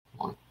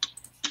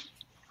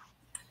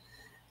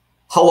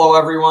Hello,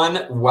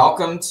 everyone.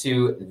 Welcome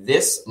to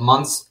this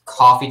month's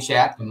Coffee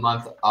Chat, the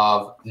month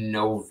of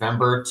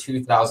November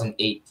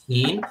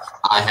 2018.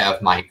 I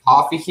have my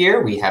coffee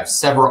here. We have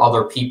several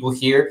other people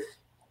here,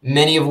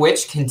 many of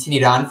which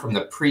continued on from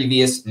the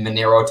previous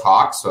Monero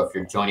talk. So if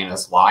you're joining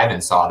us live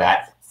and saw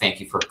that, thank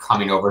you for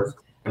coming over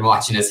and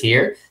watching us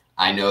here.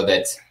 I know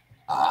that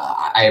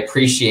I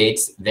appreciate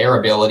their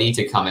ability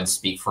to come and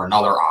speak for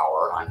another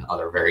hour on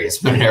other various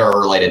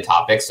Monero-related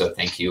topics. So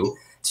thank you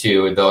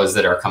to those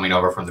that are coming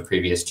over from the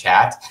previous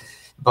chat.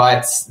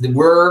 But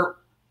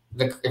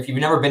if you've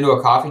never been to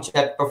a coffee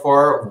chat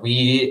before,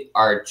 we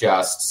are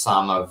just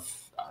some of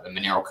the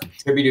Monero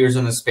contributors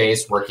in the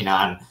space working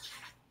on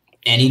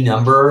any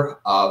number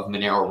of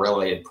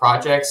Monero-related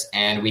projects,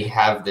 and we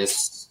have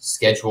this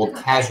scheduled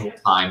casual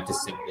time to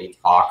simply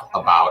talk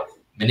about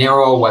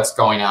Monero, what's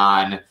going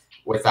on,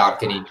 without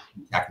getting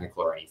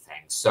technical or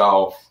anything.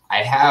 So I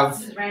have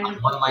on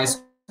one of my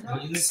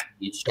screens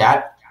the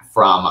chat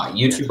from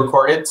YouTube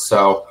recorded.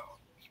 So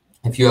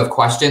if you have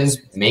questions,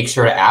 make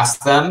sure to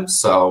ask them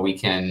so we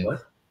can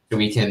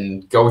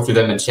go through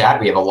them in chat.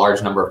 We have a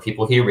large number of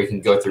people here. We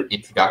can go through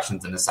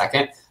introductions in a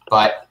second.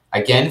 But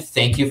again,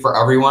 thank you for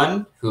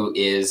everyone who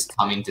is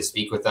coming to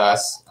speak with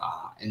us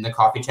in the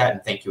coffee chat.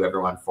 And thank you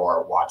everyone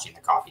for watching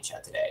the coffee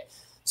chat today.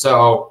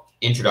 So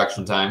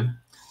introduction time.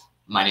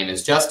 My name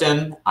is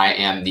Justin. I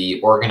am the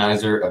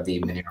organizer of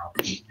the Monero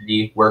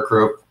community work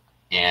group.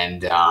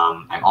 And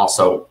I'm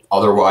also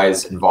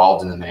otherwise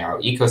involved in the Monero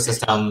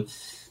ecosystem.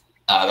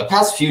 The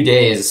past few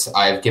days,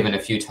 I've given a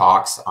few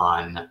talks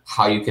on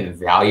how you can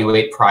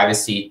evaluate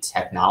privacy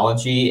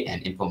technology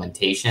and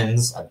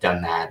implementations. I've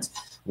done that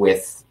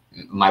with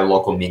my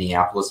local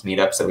Minneapolis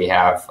meetups that we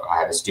have. I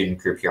have a student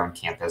group here on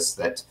campus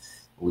that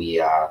we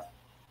have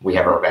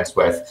our events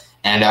with.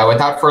 And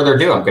without further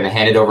ado, I'm going to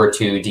hand it over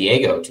to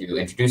Diego to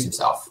introduce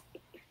himself.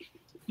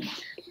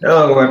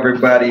 Hello,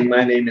 everybody.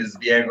 My name is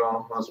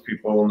Diego. Most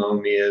people know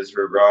me as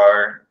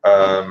Rarar.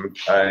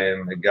 I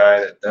am a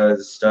guy that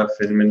does stuff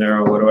in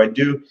Monero. What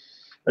do?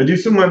 I do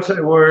some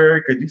website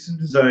work. I do some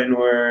design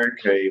work.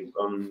 I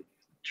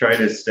try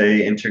to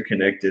stay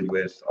interconnected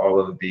with all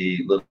of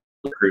the little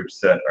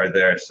groups that are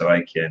there so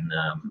I can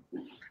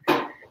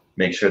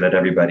make sure that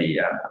everybody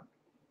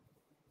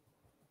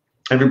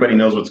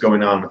knows what's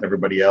going on with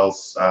everybody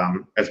else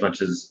as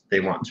much as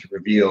they want to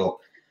reveal.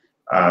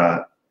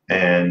 I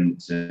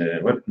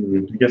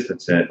guess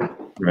that's it,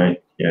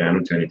 right? Yeah, I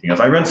don't do anything else.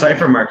 I run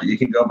Cypher Market. You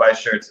can go buy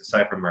shirts at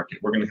Cypher Market.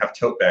 We're going to have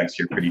tote bags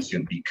here pretty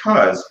soon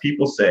because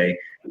people say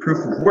proof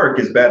of work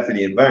is bad for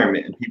the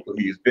environment, and people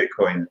who use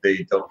Bitcoin,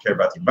 they don't care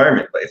about the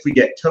environment. But if we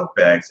get tote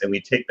bags and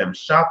we take them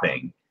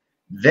shopping,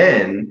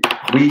 then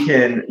we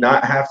can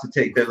not have to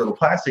take their little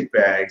plastic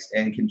bags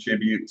and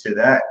contribute to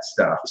that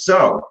stuff.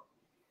 So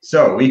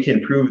we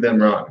can prove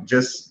them wrong.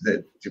 Just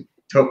the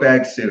tote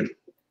bag soon.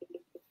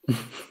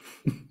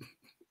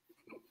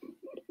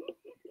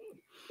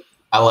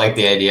 I like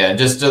the idea.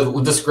 Just a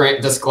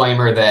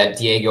disclaimer that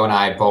Diego and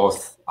I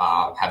both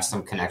have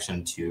some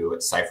connection to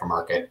Cypher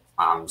Market.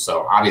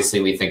 So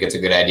obviously we think it's a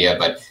good idea,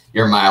 but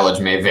your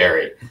mileage may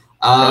vary.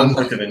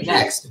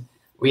 Next,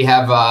 we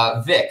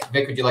have Vic.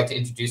 Vic, would you like to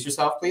introduce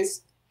yourself,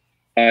 please?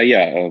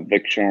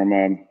 Vic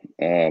Sharma.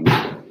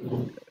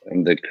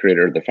 I'm the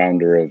creator, the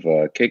founder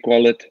of Cake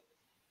Wallet.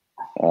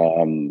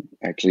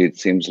 Actually, it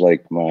seems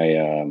like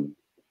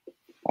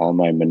all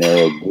my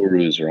Monero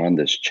gurus are on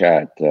this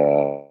chat.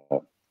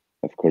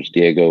 Of course,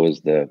 Diego was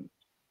the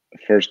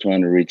first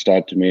one who reached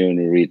out to me when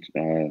we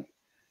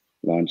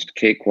launched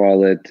Cake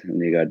Wallet, and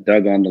you got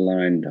Doug on the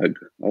line. Doug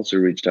also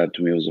reached out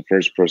to me. He was the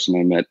first person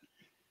I met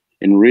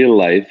in real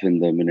life in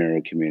the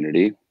Monero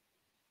community.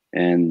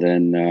 And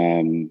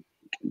then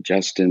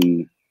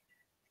Justin,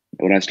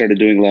 when I started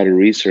doing a lot of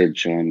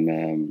research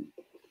on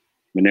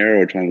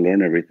Monero, trying to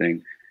learn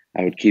everything,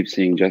 I would keep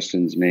seeing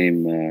Justin's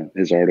name,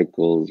 his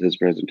articles, his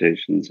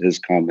presentations, his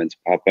comments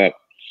pop up.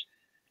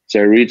 So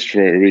I reached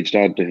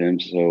out to him.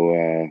 So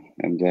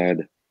I'm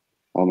glad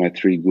all my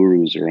three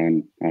gurus are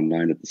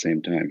online at the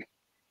same time.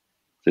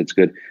 So it's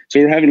good. So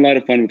we're having a lot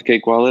of fun with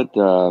Cake Wallet.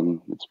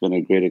 It's been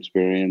a great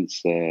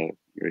experience.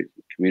 Great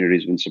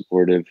community's been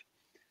supportive,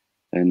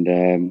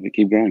 and we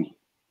keep growing.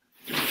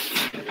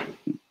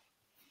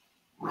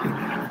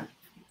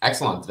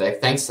 Excellent,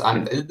 Vic. Thanks.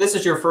 This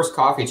is your first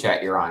coffee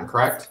chat you're on,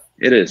 correct?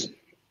 It is.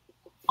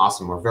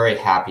 Awesome. We're very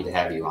happy to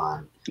have you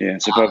on. Yeah.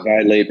 So if I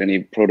violate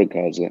any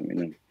protocols, let me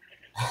know.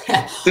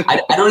 I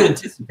don't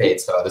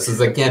anticipate so. This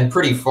is again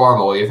pretty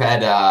formal. We've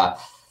had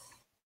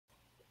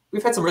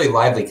some really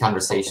lively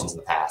conversations in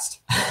the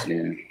past.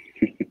 Yeah.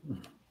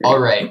 All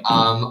right,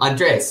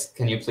 Andres,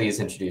 can you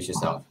please introduce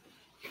yourself?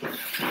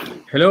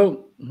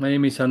 Hello, my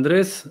name is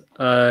Andres.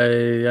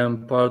 I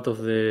am part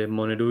of the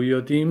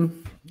Moneruyo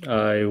team.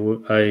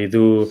 I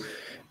do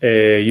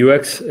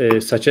UX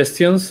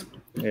suggestions.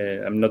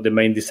 I'm not the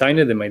main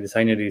designer. The main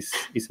designer is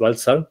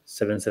Balsar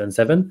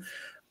 777.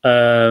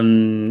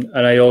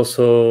 And I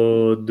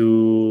also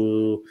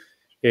do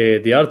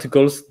the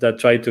articles that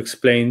try to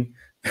explain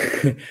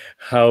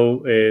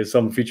how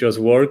some features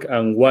work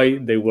and why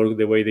they work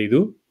the way they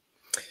do.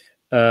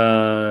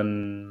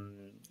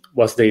 and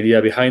what's the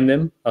idea behind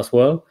them as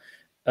well.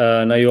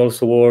 And I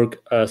also work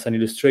as an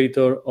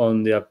illustrator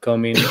on the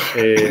upcoming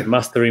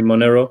Mastering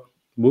Monero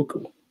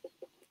book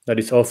that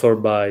is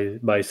authored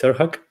by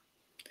Serhak.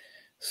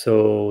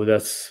 So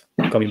that's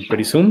coming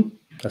pretty soon,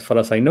 as far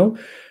as I know.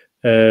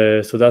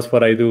 So that's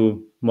what I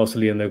do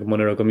mostly in the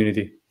Monero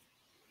community.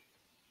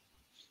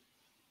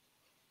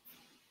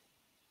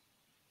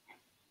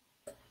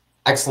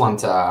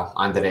 Excellent,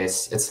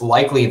 Andres. It's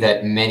likely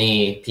that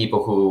many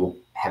people who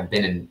have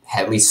been in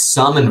at least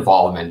some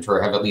involvement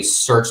or have at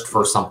least searched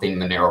for something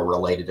Monero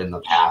related in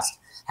the past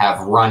have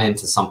run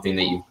into something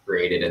that you've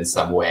created in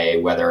some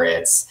way, whether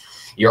it's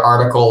your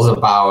articles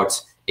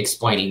about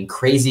explaining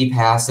crazy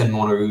paths in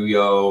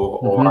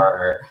Monerujo,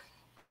 or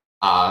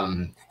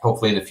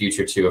hopefully in the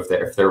future too,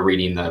 if they're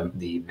reading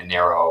the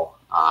Monero,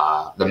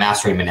 the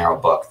Mastering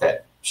Monero book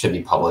that should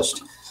be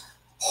published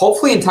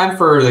hopefully in time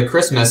for the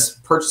Christmas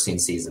purchasing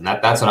season.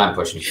 That's what I'm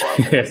pushing for.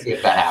 Let's see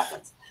if that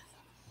happens.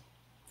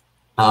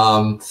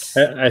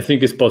 I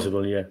think it's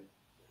possible, yeah.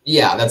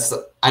 Yeah,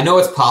 I know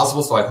it's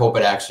possible, so I hope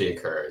it actually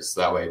occurs.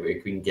 That way we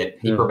can get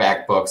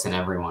paperback books in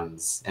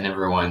everyone's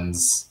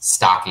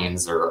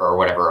stockings or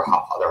whatever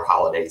other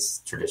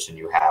holidays tradition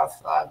you have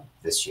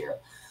this year.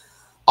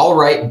 All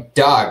right,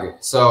 Doug.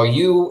 So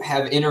you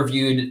have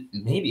interviewed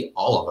maybe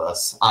all of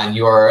us on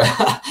your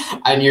talk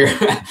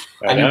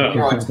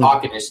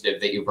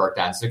initiative that you worked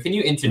on. So can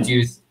you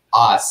introduce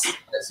us?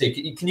 So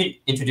can you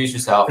introduce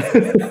yourself?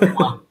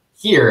 Everyone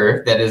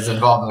here that is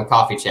involved in the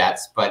coffee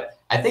chats, but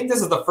I think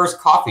this is the first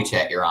coffee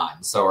chat you're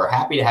on, so we're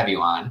happy to have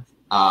you on.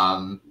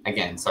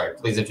 Again, sorry,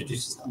 please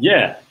introduce yourself.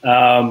 Yeah.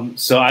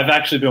 So I've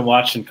actually been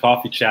watching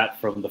Coffee Chat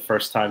from the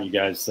first time you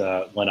guys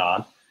went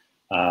on.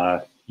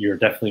 You're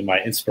definitely my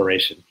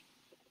inspiration.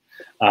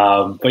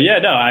 But yeah,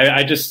 no,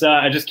 I just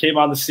came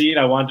on the scene.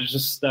 I wanted to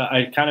just,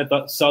 I kind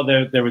of saw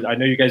there was, I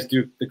know you guys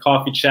do the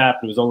Coffee Chat.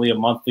 It was only a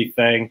monthly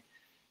thing.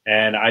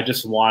 And I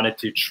just wanted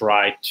to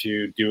try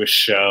to do a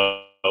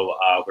show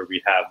where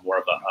we have more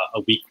of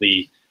a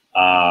weekly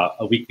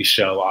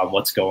show on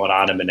what's going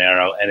on in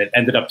Monero. And it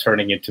ended up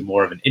turning into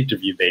more of an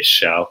interview-based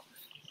show,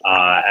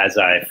 as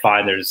I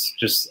find there's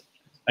just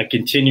a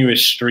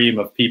continuous stream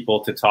of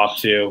people to talk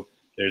to.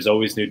 There's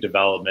always new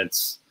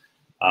developments.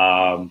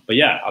 But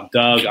yeah, I'm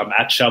Doug. I'm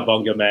at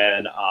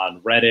Shabungaman on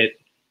Reddit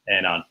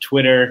and on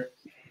Twitter,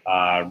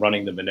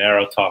 running the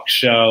Monero Talk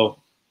show.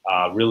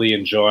 Really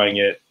enjoying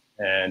it.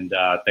 And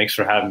thanks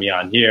for having me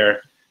on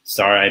here.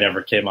 Sorry I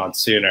never came on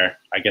sooner.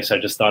 I guess I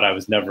just thought I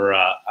was never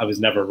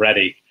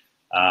ready.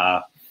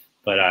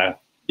 But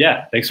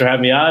yeah, thanks for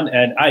having me on.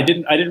 And I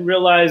didn't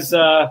realize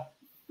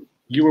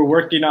you were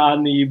working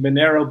on the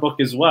Monero book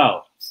as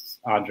well,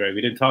 Andre.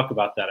 We didn't talk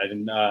about that. I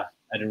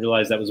didn't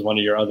realize that was one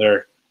of your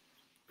other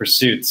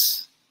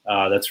pursuits.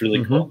 That's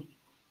really cool.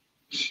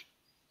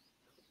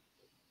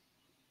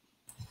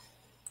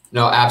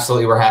 No,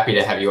 absolutely. We're happy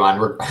to have you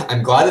on.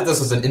 I'm glad that this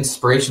is an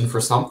inspiration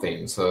for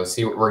something. So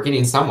see, we're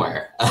getting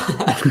somewhere.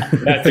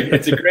 Yeah,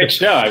 it's a great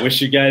show. I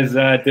wish you guys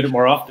did it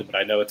more often, but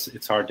I know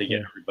it's hard to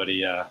get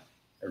everybody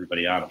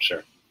on, I'm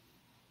sure.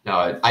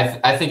 No,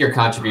 I think your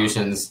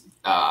contributions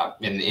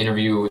in the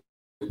interview,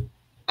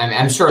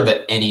 I'm sure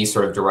that any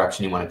sort of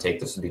direction you want to take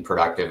this would be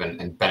productive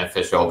and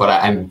beneficial, but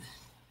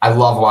I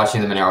love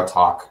watching the Monero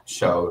Talk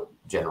show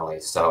generally.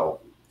 So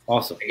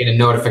awesome. I get a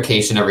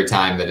notification every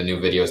time that a new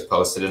video is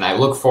posted, and I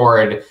look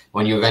forward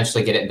when you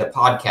eventually get it into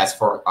podcast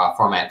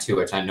format too,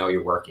 which I know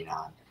you're working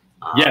on.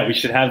 Yeah, we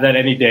should have that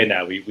any day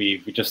now.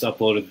 We just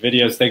uploaded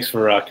videos. Thanks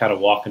for kind of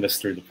walking us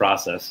through the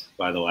process,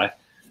 by the way.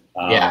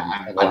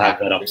 Yeah, we'll have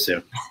that up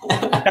soon.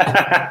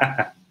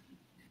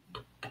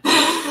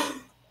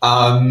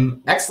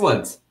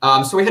 Excellent.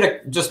 So we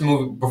had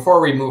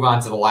before we move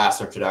on to the last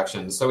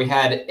introduction. So we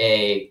had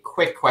a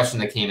quick question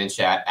that came in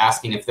chat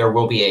asking if there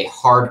will be a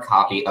hard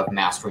copy of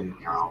Mastering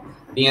Monero.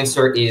 The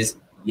answer is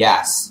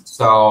yes.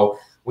 So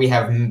we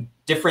have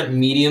different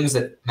mediums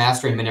that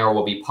Mastering Monero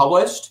will be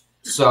published.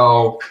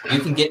 So you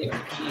can get a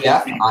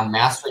PDF on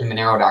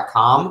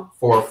masteringmonero.com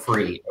for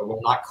free. It will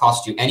not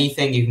cost you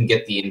anything. You can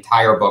get the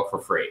entire book for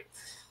free.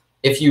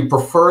 If you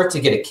prefer to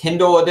get a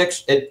Kindle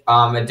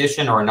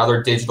edition or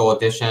another digital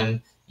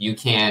edition, you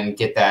can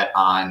get that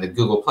on the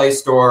Google Play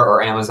Store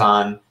or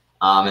Amazon,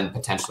 and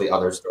potentially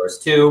other stores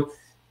too.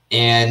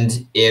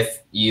 And if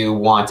you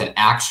want an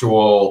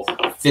actual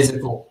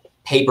physical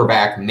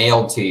paperback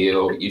mailed to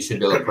you, you should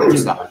be able to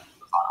purchase that on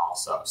Amazon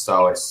also.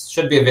 So it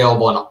should be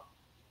available in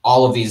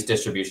all of these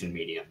distribution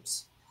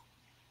mediums.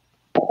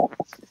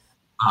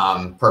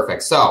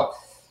 Perfect. So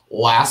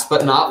last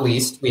but not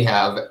least, we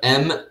have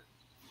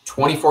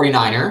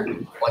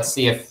M2049er. Let's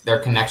see if their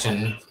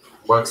connection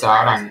works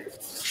out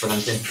for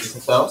them to introduce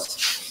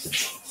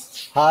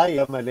themselves.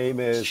 Hi, my name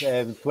is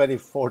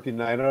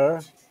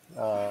M2049er,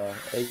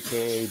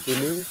 aka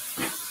Jimmy.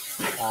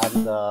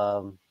 I'm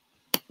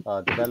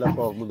the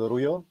developer of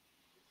Monerujo,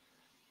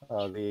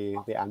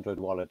 the Android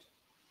wallet,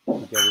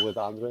 together with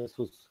Andres,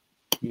 who's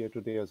here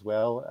today as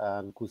well,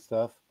 and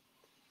Gustav.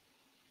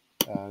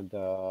 And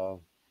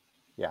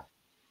yeah.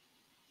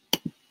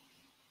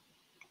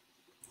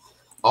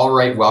 All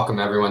right, welcome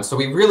everyone. So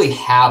we really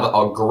have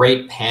a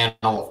great panel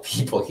of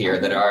people here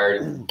that are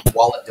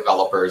wallet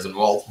developers and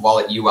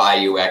wallet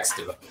UI UX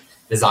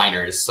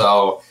designers.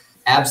 So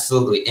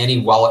absolutely, any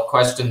wallet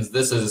questions,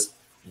 this is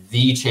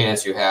the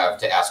chance you have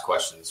to ask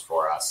questions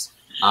for us.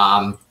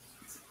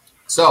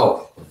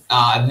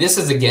 This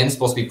is again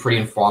supposed to be pretty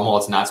informal.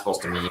 It's not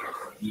supposed to be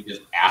me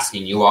just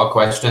asking you all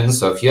questions.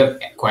 So if you have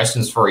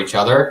questions for each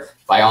other,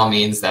 by all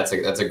means, that's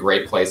a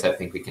great place I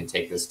think we can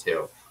take this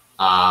to.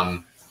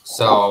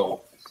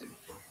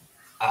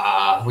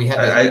 We have.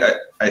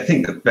 I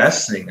think the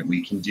best thing that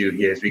we can do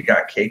here is we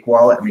got Cake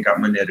Wallet and we got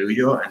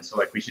Monerujo, and so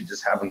like we should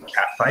just have them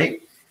cat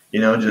fight.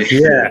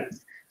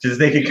 Just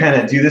they could kind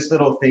of do this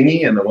little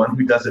thingy, and the one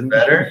who does it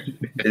better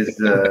is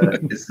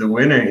the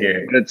winner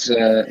here.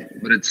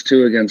 But it's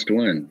 2 against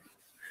 1.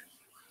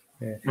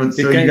 Yeah.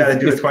 So you got to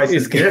do it twice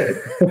as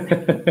good.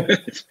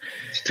 It's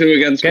 2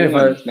 against 1.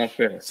 It's not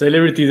fair.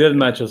 Celebrity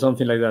deathmatch or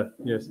something like that.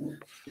 Yes.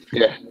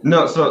 Yeah.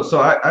 No, so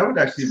I would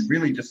actually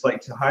really just like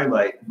to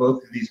highlight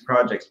both of these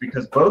projects,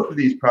 because both of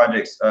these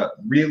projects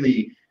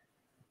really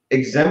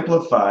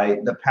exemplify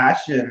the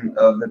passion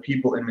of the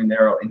people in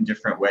Monero in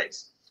different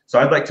ways. So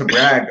I'd like to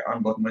brag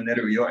on both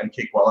Monerujo and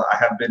Cake Wallet. I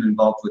have been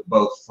involved with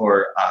both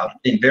for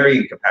in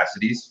varying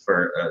capacities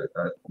for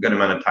a good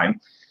amount of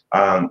time.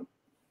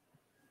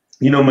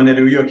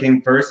 Monerujo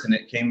came first, and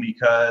it came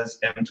because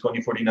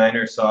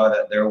M2049er saw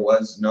that there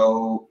was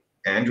no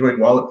Android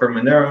wallet for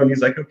Monero, and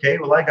he's like, okay,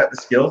 well, I got the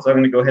skills. I'm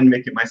going to go ahead and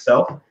make it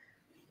myself.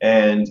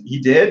 And he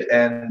did,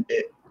 and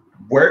it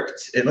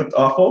worked. It looked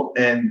awful,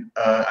 and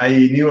I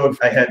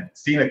had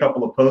seen a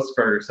couple of posts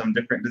for some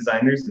different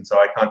designers, and so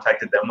I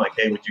contacted them like,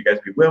 hey, would you guys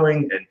be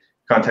willing? And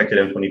contacted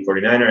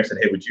M2049er. I said,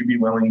 hey, would you be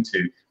willing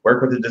to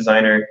work with a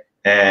designer?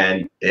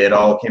 And it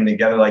all came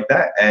together like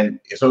that. And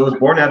so it was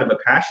born out of a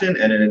passion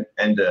and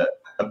an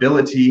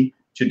ability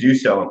to do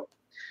so.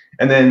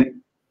 And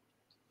then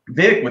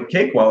Vic with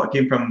Cake Wallet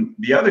came from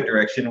the other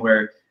direction,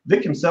 where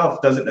Vic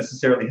himself doesn't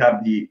necessarily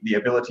have the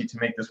ability to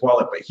make this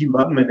wallet, but he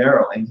loved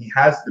Monero and he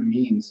has the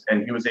means,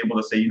 and he was able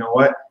to say, you know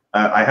what,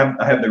 I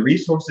have the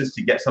resources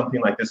to get something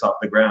like this off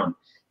the ground.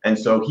 And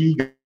so he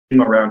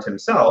came around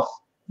himself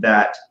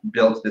that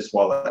built this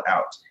wallet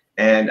out.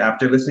 And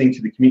after listening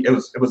to the community,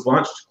 it was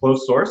launched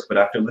closed source, but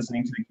after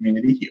listening to the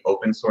community, he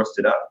open sourced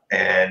it up.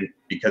 And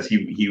because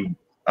he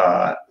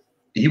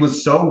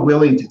was so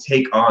willing to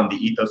take on the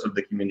ethos of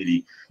the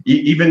community,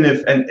 even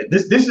if, and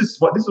this is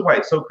why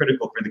it's so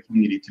critical for the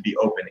community to be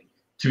open,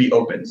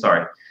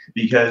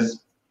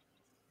 because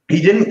he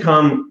didn't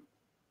come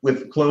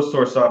with closed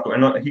source software,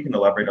 and he can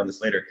elaborate on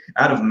this later,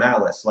 out of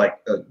malice, like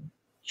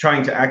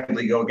trying to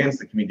actively go against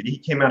the community. He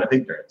came out of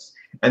ignorance.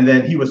 And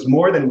then he was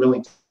more than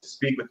willing to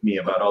speak with me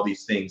about all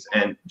these things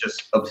and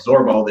just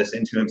absorb all this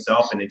into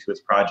himself and into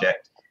his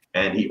project.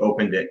 And he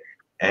opened it.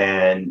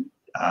 And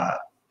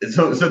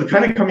so they're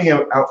kind of coming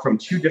out from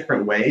two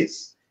different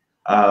ways.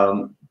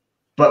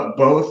 But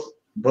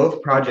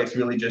both projects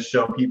really just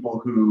show people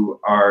who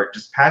are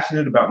just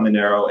passionate about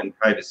Monero and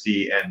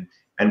privacy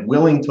and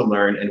willing to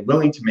learn and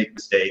willing to make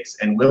mistakes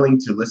and willing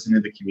to listen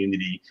to the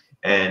community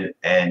and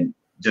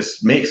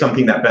just make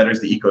something that betters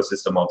the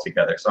ecosystem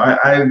altogether. So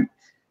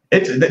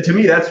to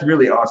me, that's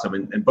really awesome.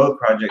 And both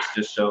projects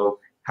just show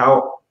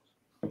how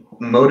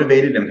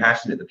motivated and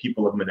passionate the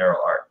people of Monero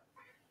are.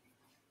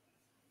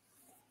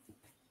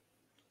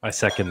 I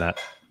second that.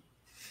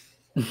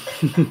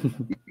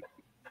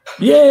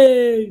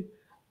 Yay!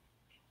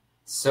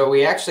 So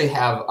we actually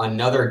have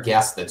another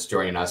guest that's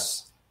joining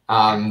us.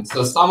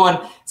 So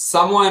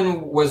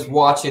someone was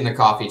watching the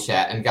coffee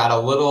chat and got a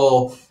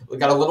little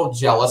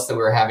jealous that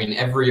we were having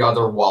every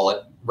other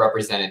wallet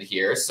represented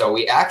here. So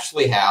we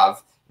actually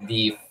have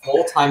the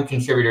full-time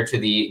contributor to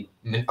the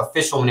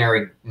official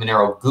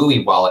Monero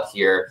GUI wallet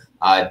here,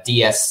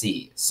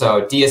 DSC.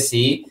 So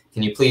DSC,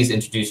 can you please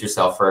introduce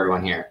yourself for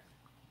everyone here?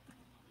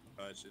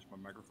 Is my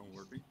microphone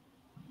working?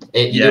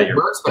 It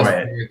works, but it's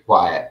very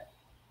quiet.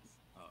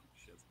 Oh,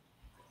 shit.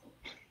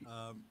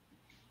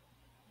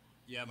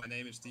 Yeah, my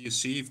name is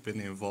DSC. I've been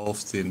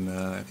involved in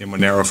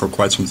Monero for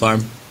quite some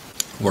time.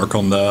 Work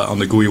on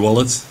the GUI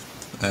wallet,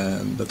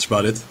 and that's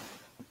about it.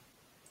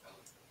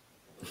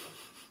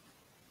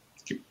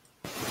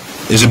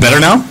 Is it better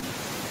now? A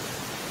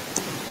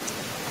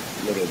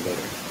little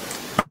better.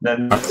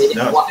 No,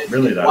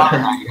 really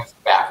that. You have some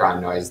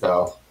background noise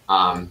though.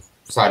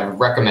 So I'd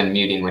recommend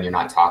muting when you're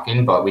not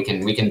talking, but we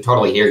can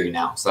totally hear you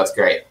now. So that's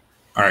great.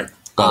 All right.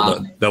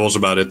 Well, that was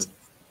about it.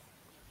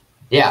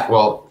 Yeah.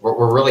 Well,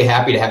 we're really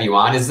happy to have you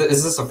on. Is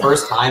this the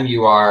first time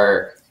you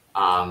are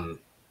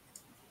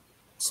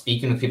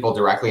speaking with people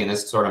directly in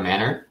this sort of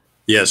manner?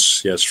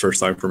 Yes. First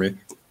time for me.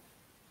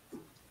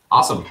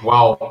 Awesome.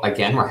 Well,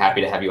 again, we're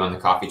happy to have you on the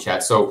coffee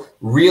chat. So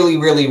really,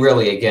 really,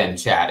 really, again,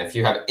 chat, if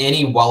you have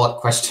any wallet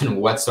question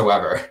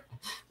whatsoever,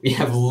 we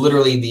have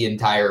literally the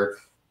entire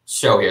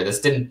show here.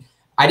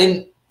 I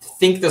didn't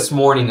think this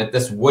morning that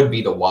this would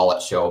be the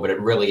wallet show, but it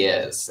really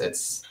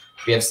is.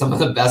 We have some of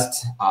the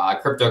best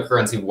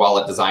cryptocurrency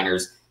wallet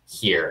designers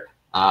here.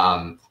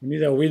 We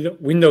need a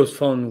Windows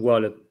Phone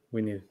wallet.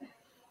 We need.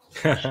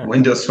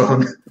 Windows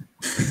Phone.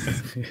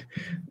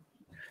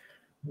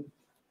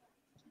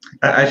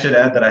 I should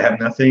add that I have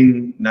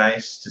nothing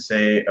nice to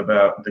say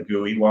about the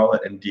GUI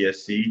wallet and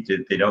DSC.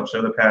 They don't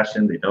show the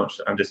passion. They don't.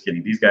 I'm just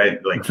kidding. These guys,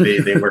 like,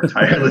 they work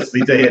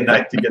tirelessly day and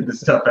night to get this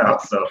stuff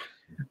out. So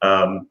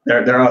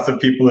they're awesome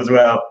people as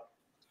well.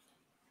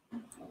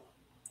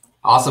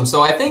 Awesome.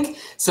 So I think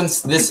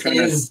since this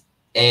is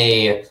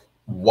a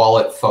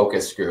wallet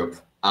focus group,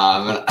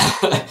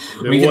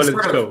 we can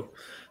sort of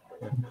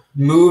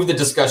move the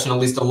discussion at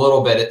least a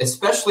little bit,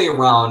 especially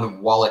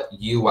around wallet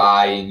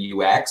UI and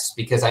UX,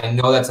 because I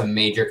know that's a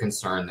major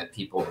concern that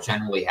people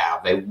generally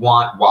have. They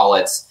want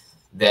wallets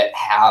that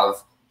have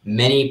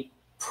many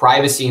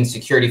privacy and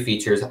security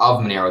features of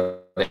Monero.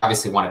 They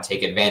obviously want to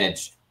take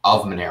advantage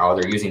of Monero.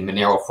 They're using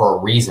Monero for a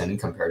reason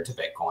compared to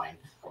Bitcoin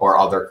or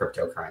other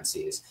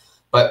cryptocurrencies.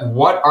 But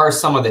what are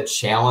some of the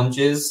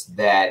challenges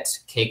that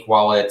Cake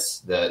Wallet,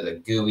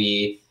 the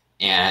GUI,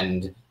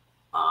 and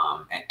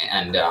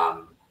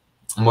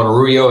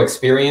Monerujo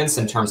experience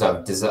in terms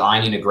of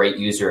designing a great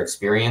user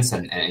experience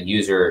and a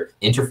user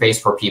interface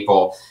for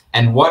people?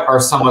 And what are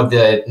some of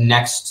the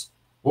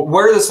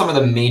some of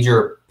the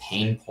major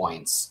pain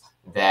points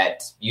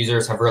that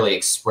users have really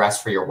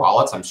expressed for your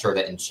wallets? I'm sure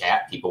that in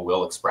chat people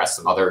will express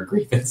some other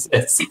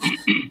grievances,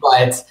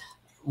 but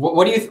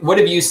what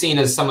have you seen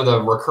as some of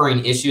the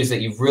recurring issues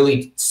that you've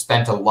really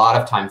spent a lot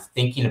of time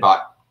thinking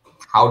about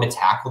how to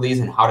tackle these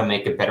and how to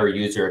make a better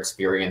user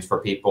experience for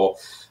people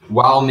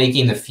while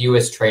making the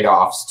fewest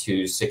trade-offs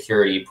to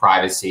security,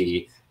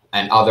 privacy,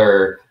 and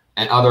other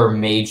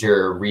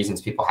major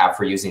reasons people have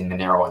for using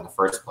Monero in the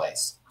first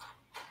place?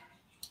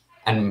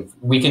 And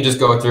we can just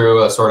go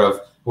through a sort of,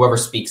 whoever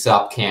speaks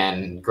up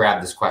can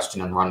grab this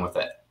question and run with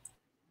it.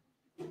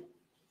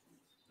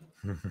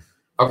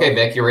 Okay,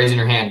 Vic, you're raising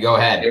your hand. Go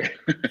ahead.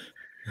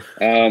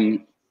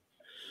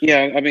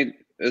 Yeah, I mean,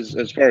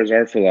 as far as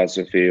our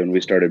philosophy when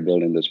we started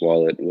building this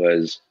wallet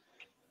was,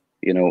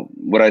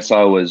 what I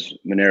saw was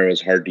Monero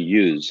is hard to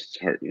use. It's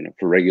hard,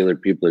 for regular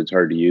people, it's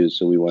hard to use.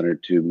 So we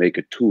wanted to make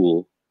a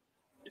tool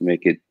to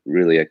make it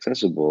really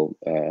accessible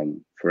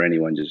for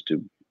anyone just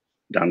to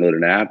download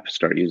an app,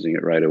 start using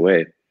it right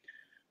away.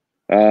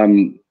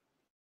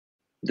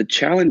 The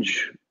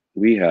challenge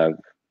we have,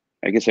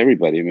 I guess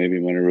everybody, maybe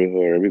Monerujo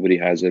or everybody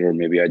has it, or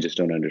maybe I just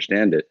don't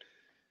understand it,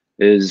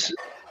 is,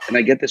 and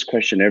I get this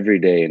question every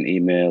day in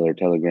email or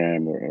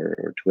Telegram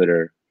or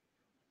Twitter,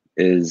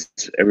 is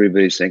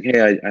everybody saying,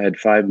 hey, I had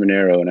 5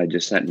 Monero and I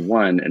just sent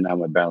 1 and now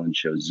my balance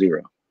shows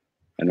 0.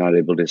 I'm not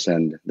able to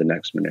send the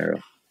next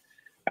Monero.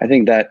 I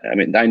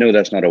know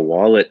that's not a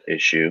wallet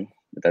issue,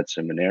 but that's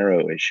a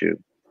Monero issue.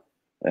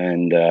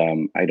 And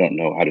I don't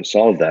know how to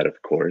solve that,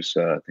 of course.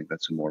 I think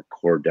that's a more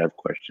core dev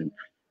question.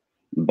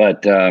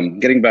 But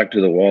getting back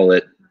to the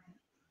wallet,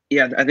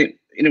 yeah, I think,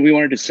 we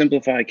wanted to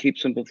simplify, keep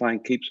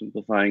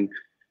simplifying.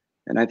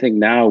 And I think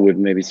now we've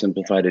maybe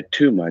simplified it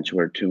too much,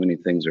 where too many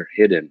things are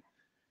hidden.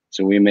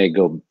 So we may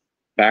go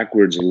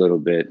backwards a little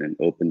bit and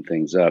open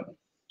things up.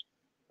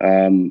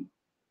 In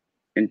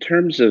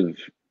terms of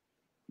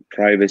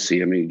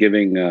privacy, I mean,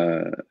 giving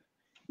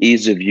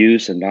ease of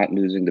use and not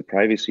losing the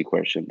privacy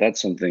question,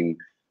 that's something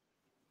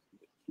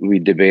we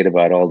debate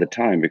about all the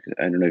time. Because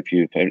I don't know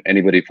if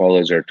anybody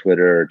follows our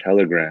Twitter or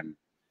Telegram,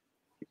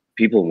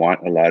 people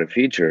want a lot of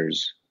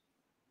features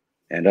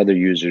and other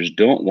users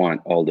don't want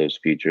all those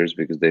features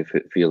because they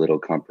feel it'll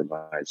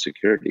compromise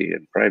security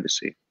and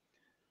privacy.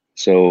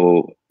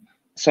 So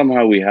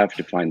somehow we have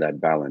to find that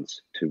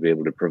balance to be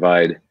able to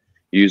provide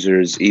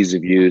users ease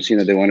of use.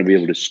 They want to be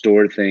able to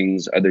store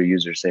things. Other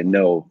users say,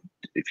 no,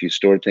 if you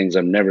store things,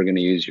 I'm never going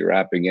to use your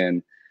app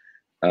again.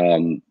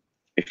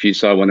 If you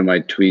saw one of my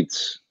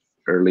tweets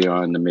early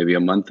on, maybe a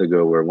month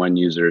ago, where one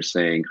user is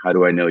saying, how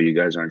do I know you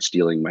guys aren't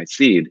stealing my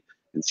seed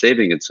and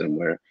saving it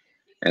somewhere?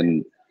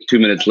 And 2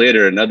 minutes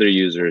later, another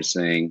user is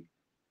saying,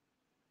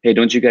 hey,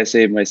 don't you guys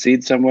save my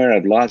seed somewhere?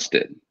 I've lost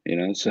it.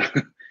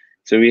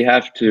 So we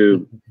have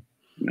to,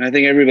 I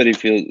think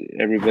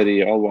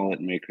all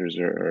wallet makers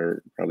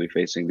are probably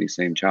facing these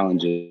same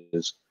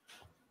challenges,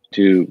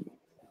 to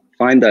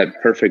find that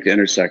perfect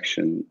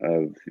intersection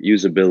of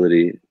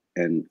usability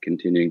and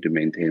continuing to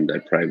maintain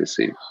that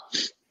privacy.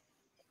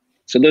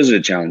 So those are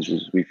the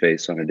challenges we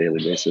face on a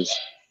daily basis.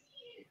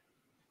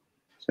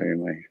 Sorry,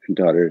 my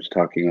daughter is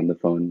talking on the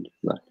phone.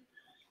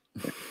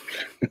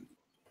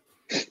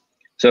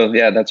 So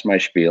yeah, that's my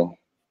spiel.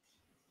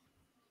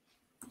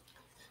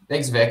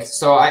 Thanks, Vic.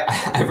 So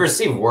I've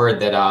received word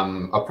that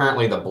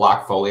apparently the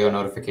Blockfolio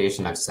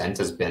notification I've sent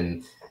has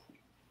been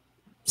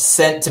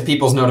sent to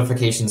people's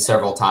notifications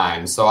several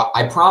times. So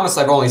I promise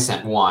I've only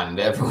sent 1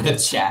 to everyone in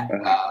chat,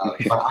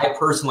 but I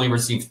personally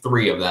received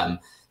 3 of them.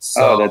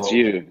 So that's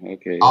you.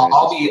 Okay.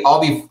 I'll be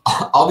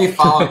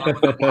following up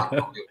with the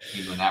Blockfolio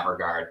team in that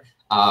regard.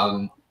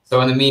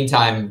 So in the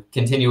meantime,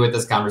 continue with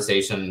this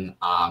conversation.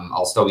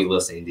 I'll still be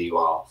listening to you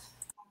all.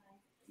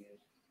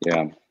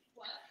 Yeah.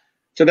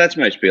 So that's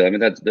my spiel. I mean,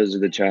 those are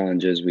the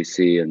challenges we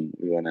see, and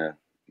we want to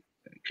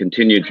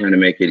continue trying to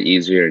make it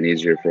easier and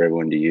easier for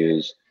everyone to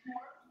use.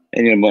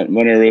 And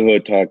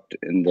Monerujo talked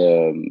in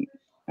the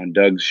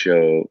Doug's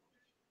show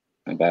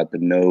about the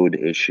node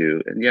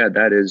issue. And yeah,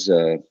 that is,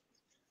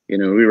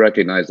 we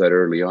recognize that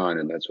early on,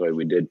 and that's why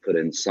we did put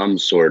in some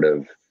sort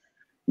of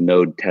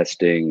node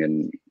testing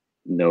and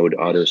node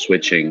auto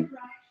switching.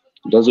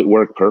 Does it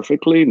work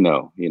perfectly?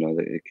 No,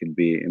 it can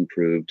be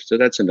improved. So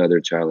that's another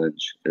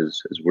challenge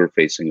as we're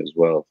facing as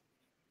well.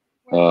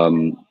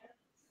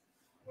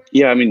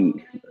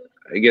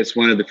 I guess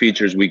one of the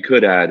features we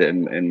could add,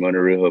 and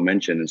Monerujo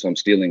mentioned, and so I'm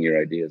stealing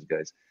your ideas,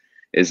 guys,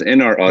 is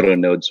in our auto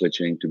node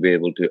switching to be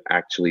able to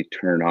actually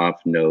turn off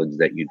nodes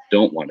that you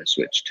don't want to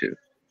switch to,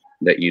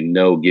 that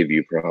give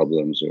you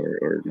problems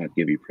or not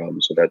give you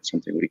problems. So that's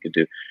something we could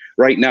do.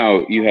 Right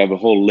now, you have a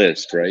whole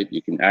list, right?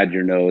 You can add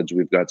your nodes.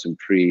 We've got some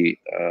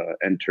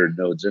pre-entered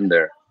nodes in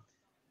there,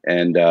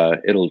 and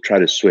it'll try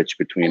to switch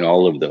between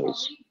all of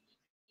those.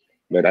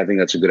 But I think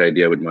that's a good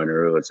idea what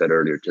Monerujo said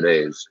earlier today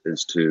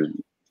is to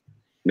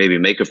maybe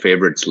make a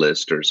favorites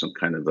list or some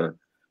kind of a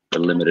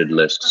limited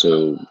list.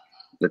 So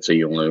let's say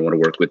you only want to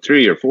work with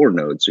 3 or 4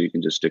 nodes, so you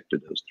can just stick to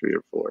those 3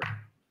 or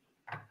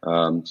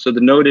 4. So the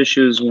node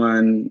issues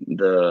one,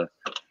 the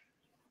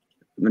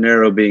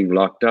Monero being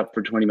locked up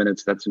for 20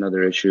 minutes, that's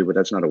another issue, but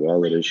that's not a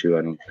wallet issue,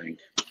 I don't think.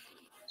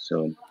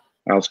 So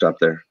I'll stop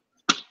there.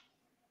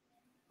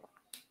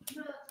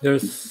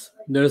 There's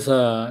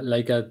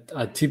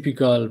a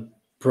typical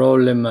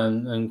problem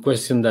and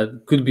question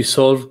that could be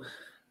solved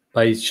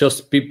by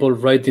just people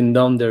writing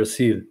down their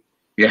seed.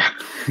 Yeah.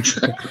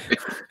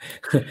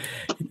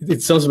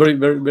 It sounds very,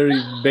 very, very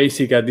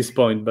basic at this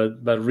point,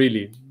 but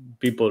really,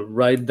 people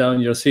write down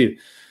your seed,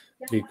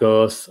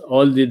 because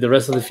all the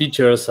rest of the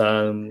features,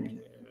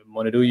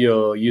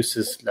 Monerujo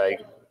uses like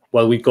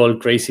what we call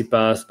crazy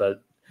pass,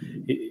 but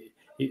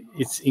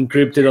it's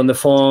encrypted on the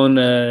phone.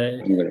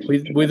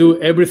 We do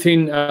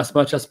everything as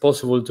much as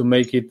possible to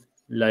make it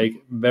like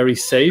very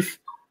safe.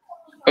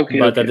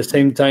 But at the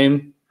same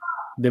time,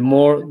 the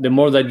more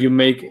that you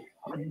make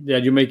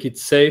it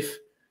safe,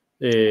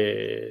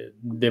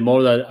 the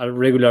more that a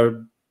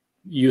regular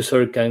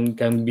user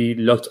can be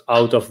locked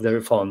out of their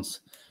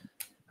funds,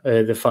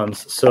 the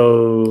funds.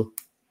 So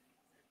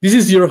this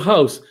is your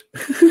house.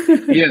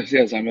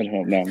 Yes, I'm at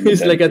home now.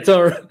 It's like a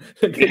tour.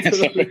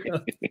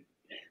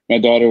 My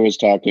daughter was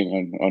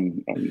talking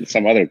on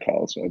some other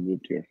call, so I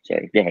moved here.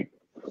 Sorry, go ahead.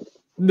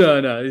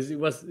 No, it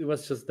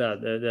was just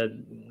that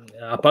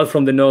apart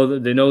from the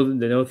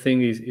node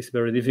thing is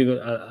very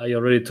difficult. I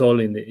already told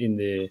in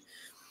the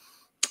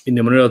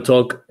Monero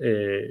Talk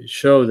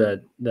show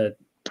that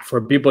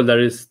for people that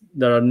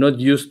are not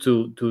used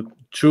to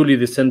truly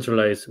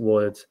decentralized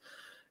wallets,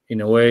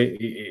 in a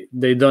way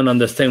they don't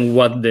understand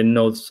what the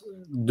nodes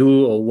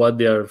do or what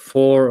they are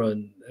for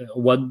and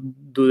what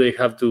do they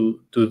have to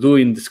do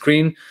in the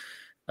screen.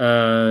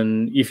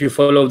 And if you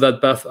follow that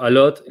path a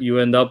lot, you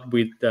end up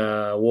with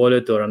a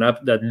wallet or an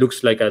app that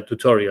looks like a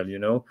tutorial,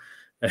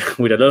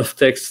 with a lot of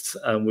texts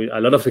and with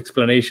a lot of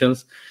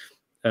explanations.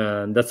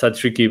 And that's a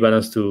tricky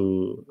balance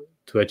to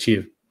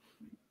achieve.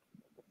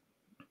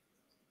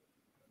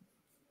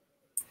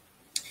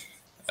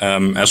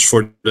 As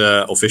for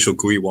the official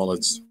GUI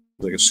wallets,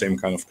 the same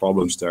kind of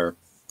problems there.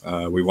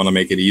 We want to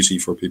make it easy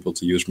for people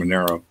to use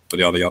Monero,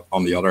 but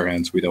on the other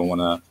hand, we don't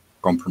want to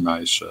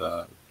compromise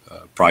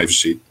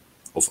privacy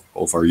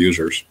of our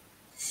users.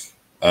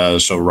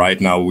 So right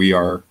now we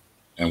are,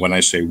 and when I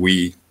say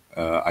we,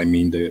 I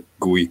mean the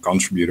GUI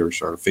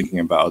contributors are thinking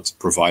about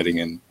providing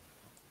an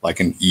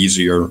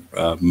easier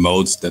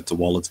mode that the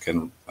wallet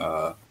can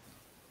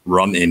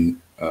run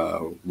in,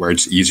 where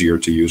it's easier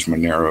to use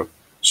Monero.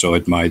 So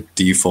it might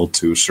default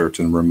to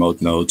certain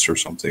remote nodes or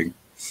something,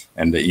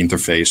 and the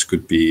interface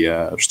could be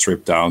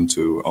stripped down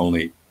to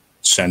only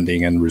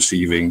sending and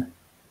receiving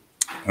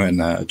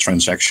and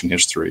transaction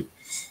history.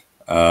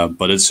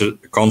 But it's a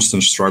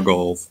constant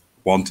struggle of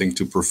wanting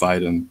to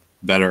provide a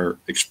better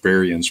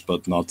experience,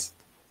 but not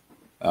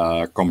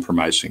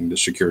compromising the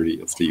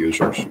security of the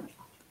users.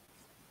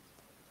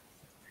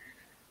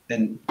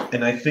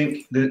 And I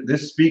think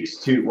this speaks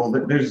to, well,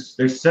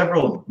 there's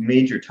several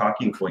major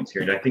talking points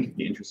here, and I think it'd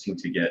be interesting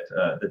to get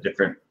the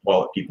different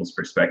wallet people's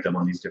perspective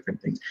on these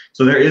different things.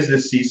 So there is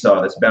this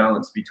seesaw, this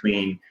balance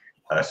between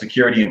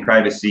security and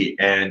privacy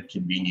and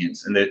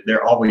convenience, and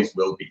there always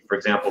will be. For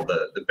example,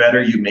 the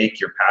better you make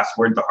your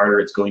password, the harder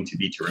it's going to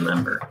be to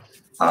remember.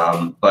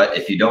 But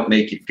if you don't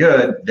make it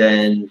good,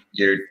 then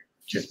you're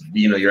just,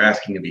 you're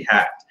asking to be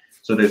hacked.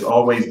 So there's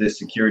always this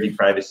security,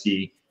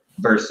 privacy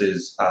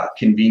versus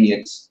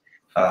convenience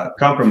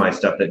compromise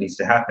stuff that needs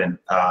to happen.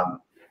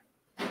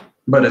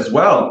 But as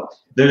well,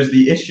 there's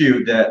the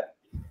issue that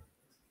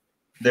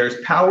there's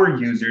power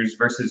users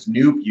versus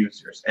noob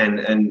users.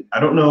 And I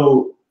don't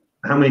know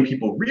how many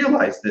people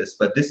realize this,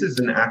 but this is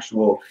an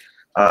actual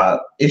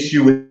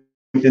issue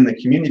within the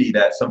community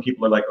that some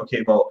people are like,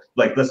 okay, well,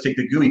 like let's take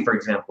the GUI, for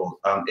example.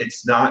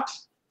 It's not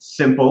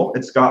simple.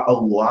 It's got a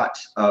lot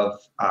of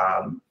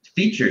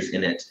features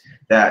in it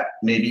that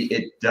maybe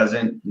it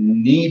doesn't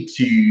need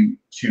to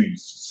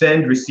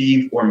send,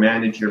 receive, or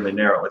manage your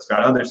Monero. It's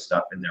got other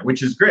stuff in there,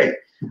 which is great.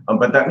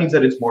 But that means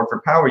that it's more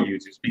for power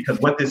users, because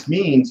what this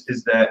means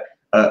is that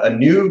A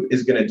noob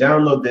is going to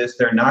download this.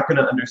 They're not going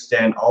to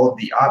understand all of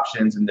the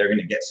options, and they're going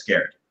to get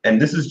scared. And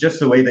this is just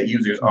the way that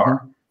users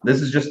are.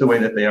 This is just the way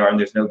that they are, and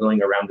there's no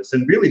going around this.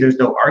 And really, there's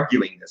no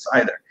arguing this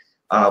either.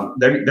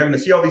 They're going to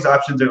see all these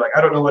options. They're like,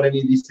 I don't know what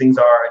any of these things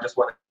are. I just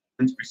want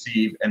to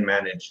receive and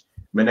manage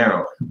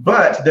Monero.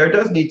 But there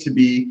does need to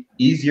be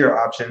easier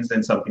options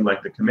than something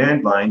like the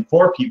command line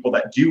for people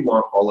that do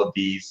want all of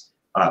these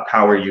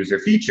power user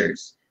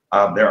features.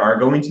 There are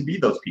going to be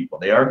those people.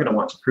 They are going to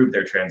want to prove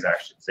their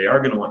transactions. They are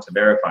going to want to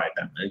verify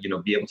them and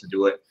be able to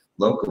do it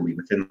locally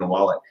within the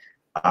wallet.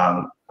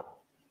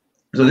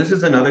 So this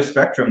is another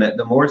spectrum that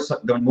the more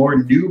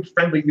noob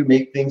friendly you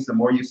make things, the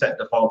more you set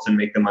defaults and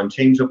make them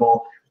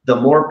unchangeable, the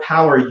more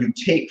power you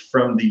take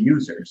from the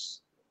users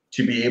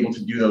to be able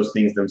to do those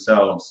things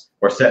themselves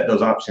or set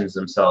those options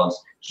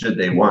themselves should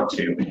they want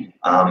to.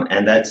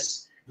 And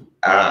that's,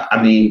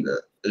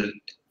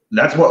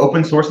 that's what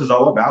open source is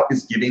all about,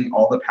 is giving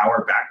all the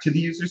power back to the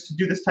users to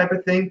do this type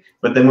of thing.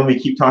 But then when we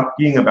keep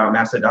talking about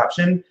mass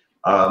adoption,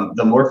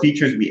 the more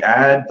features we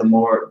add, the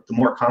more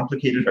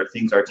complicated our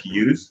things are to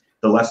use,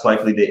 the less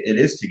likely it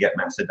is to get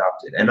mass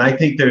adopted. And I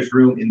think there's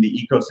room in the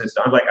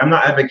ecosystem. I'm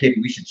not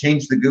advocating we should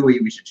change the GUI,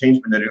 we should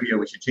change Monero,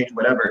 we should change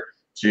whatever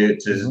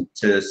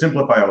to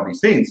simplify all these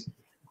things.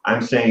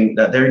 I'm saying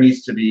that there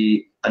needs to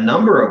be a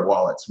number of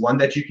wallets, one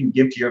that you can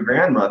give to your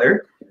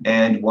grandmother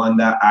and one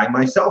that I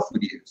myself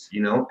would use,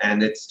 and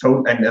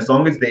and as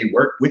long as they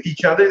work with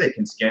each other, they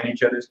can scan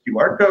each other's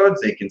QR codes,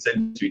 they can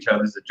send to each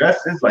other's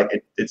addresses,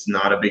 it's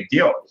not a big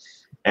deal.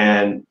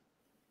 And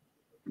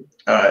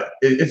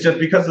it's just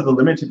because of the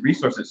limited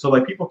resources.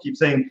 So people keep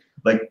saying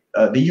the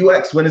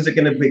UX, when is it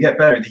going to get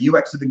better? The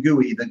UX of the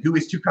GUI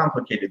is too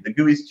complicated. The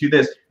GUI is too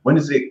this. When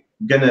is it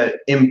going to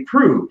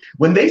improve?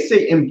 When they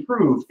say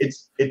improve,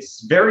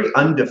 it's very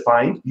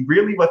undefined.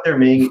 Really what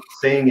they're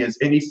saying is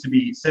it needs to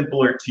be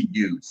simpler to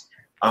use.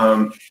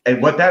 And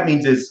what that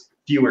means is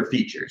fewer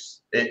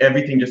features.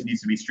 Everything just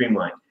needs to be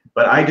streamlined.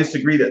 But I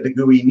disagree that the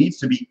GUI needs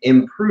to be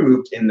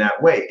improved in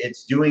that way.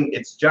 It's doing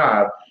its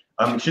job.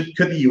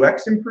 Could the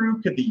UX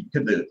improve? Could the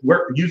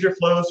user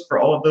flows for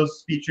all of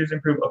those features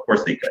improve? Of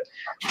course they could.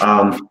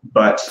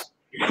 But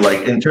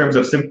in terms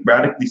of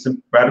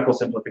radical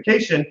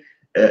simplification,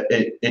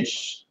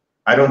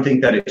 I don't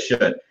think that it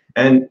should.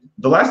 And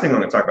the last thing I'm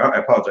going to talk about, I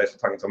apologize for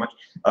talking so much,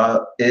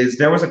 is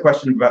there was a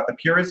question about the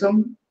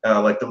purism,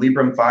 like the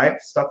Librem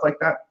 5, stuff like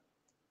that.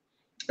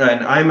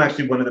 And I'm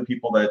actually one of the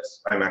people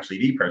I'm actually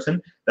the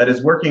person that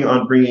is working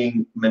on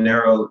bringing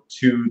Monero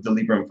to the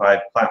Librem 5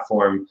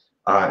 platform.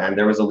 And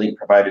there was a link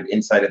provided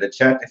inside of the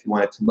chat if you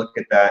wanted to look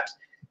at that.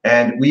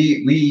 And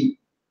me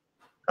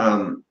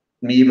and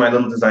my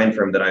little design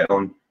firm that I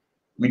own,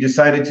 we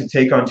decided to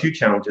take on two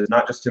challenges,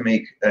 not just to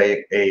make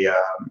a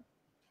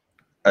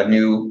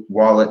new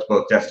wallet,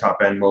 both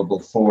desktop and mobile,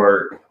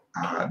 for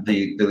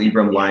the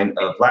Librem line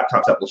of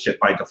laptops that will ship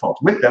by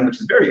default with them,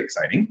 which is very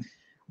exciting.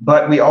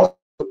 But we also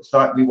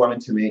thought we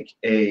wanted to make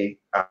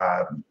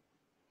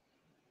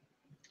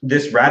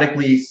this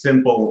radically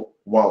simple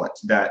wallet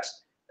that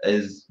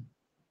is,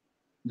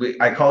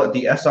 I call it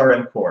the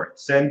SRM core,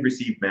 send,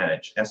 receive,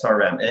 manage,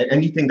 SRM.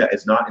 Anything that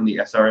is not in the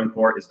SRM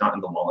core is not in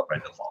the wallet by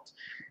default.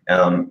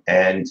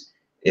 And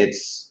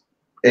it's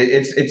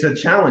a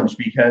challenge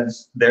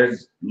because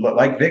there's,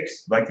 like Vic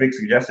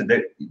suggested,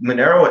 that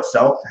Monero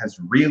itself has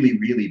really,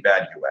 really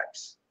bad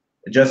UX.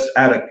 Just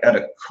at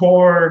a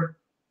core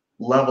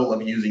level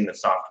of using the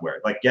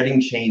software, getting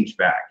change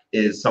back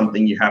is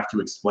something you have to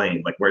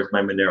explain. Where's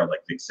my Monero,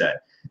 like Vic said.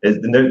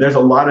 There's a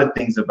lot of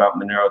things about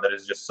Monero that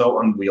is just so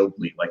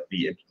unwieldy, like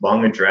the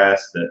long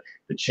address, the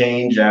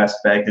change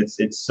aspect.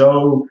 It's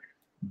so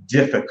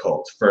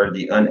difficult for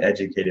the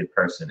uneducated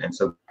person. And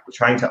so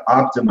trying to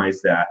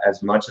optimize that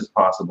as much as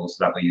possible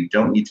so that way you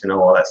don't need to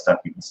know all that stuff,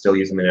 you can still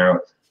use Monero.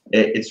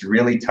 It's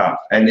really tough.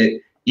 And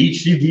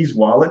each of these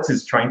wallets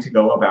is trying to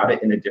go about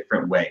it in a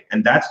different way.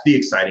 And that's the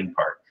exciting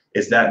part,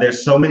 is that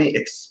there's so many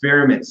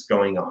experiments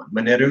going on.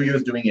 Monero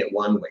is doing it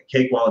one way,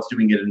 Cake Wallet's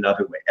doing it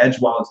another way,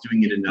 Edge Wallet's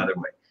doing it another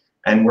way.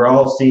 And we're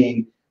all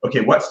seeing,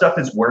 okay, what stuff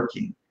is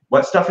working?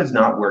 What stuff is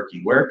not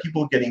working? Where are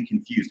people getting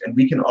confused? And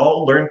we can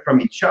all learn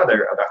from each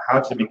other about how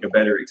to make a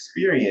better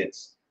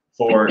experience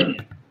for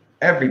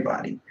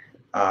everybody.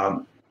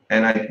 And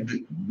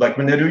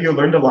Monero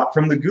learned a lot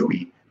from the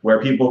GUI, where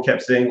people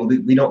kept saying, well,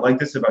 we don't like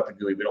this about the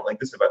GUI, we don't like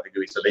this about the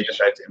GUI, so they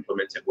decided to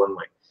implement it one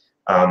way.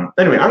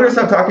 Anyway, I'm gonna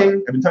stop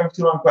talking. I've been talking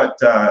too long, but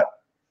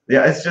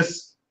yeah,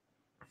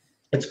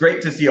 it's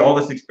great to see all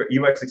this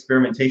UX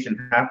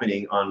experimentation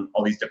happening on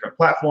all these different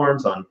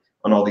platforms, on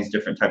all these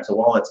different types of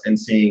wallets, and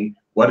seeing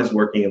what is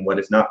working and what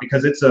is not,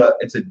 because it's a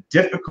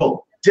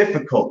difficult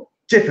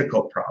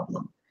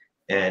problem,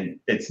 and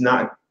it's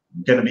not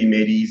going to be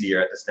made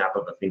easier at the snap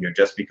of a finger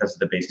just because of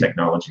the base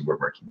technology we're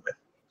working with.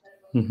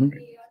 Mm-hmm.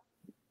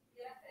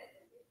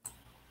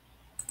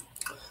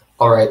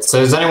 All right.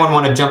 So does anyone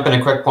want to jump in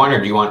a quick point, or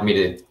do you want me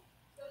to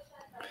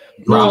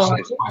round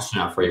this question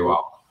out for you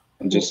all?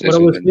 What I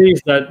would say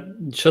is that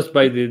just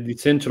by the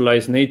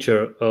decentralized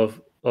nature of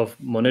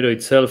Monero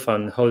itself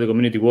and how the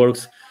community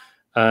works,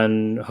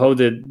 and how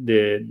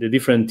the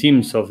different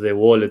teams of the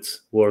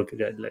wallets work.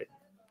 Like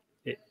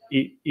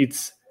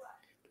it's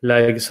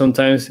like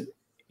sometimes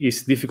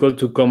it's difficult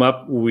to come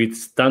up with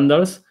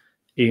standards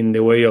in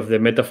the way of the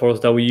metaphors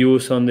that we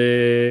use on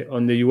the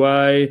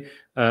UI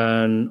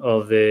and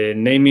of the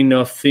naming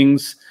of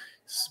things,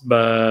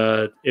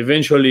 but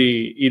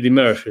eventually it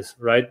emerges,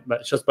 right?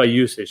 But just by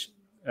usage.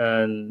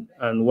 And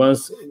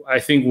once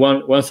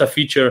a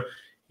feature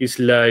is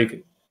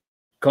like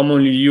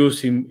commonly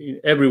used in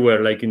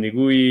everywhere, like in the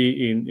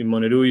GUI, in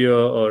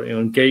Monerujo, or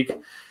in Cake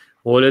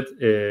wallet,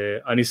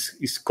 and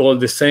it's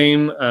called the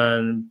same,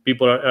 and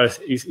people are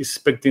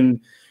expecting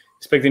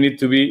it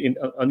to be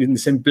in the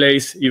same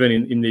place, even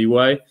in the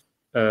UI.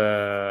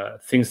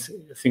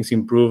 Things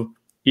improve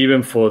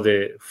even for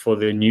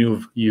the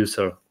new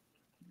user.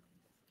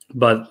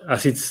 But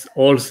as it's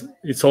all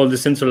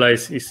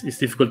decentralized, it's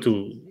difficult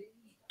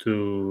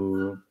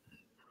to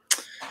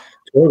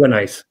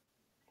organize.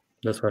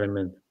 That's what I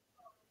meant.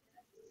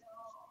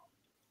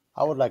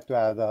 I would like to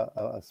add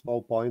a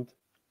small point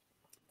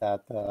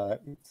that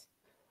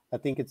I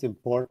think it's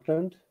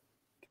important.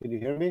 Can you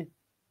hear me?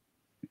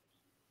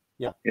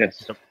 Yeah.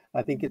 Yes.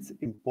 I think it's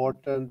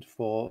important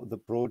for the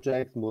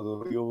project,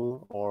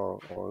 Monerujo or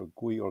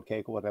GUI or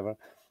Cake or whatever,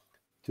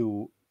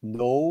 to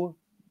know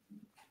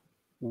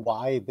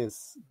why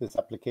this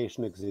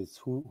application exists,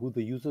 who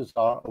the users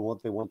are, and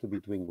what they want to be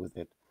doing with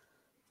it.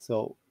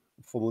 So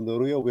for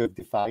Monerujo, we have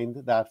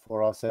defined that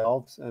for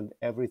ourselves, and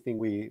everything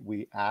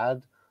we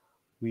add,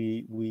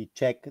 we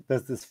check,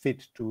 does this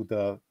fit to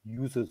the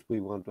users we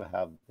want to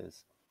have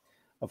this?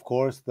 Of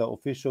course, the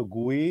official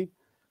GUI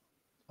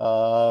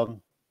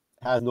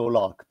has no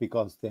luck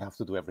because they have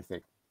to do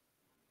everything.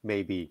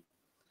 Maybe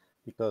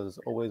because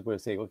always we're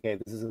saying, okay,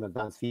 this is an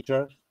advanced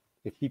feature.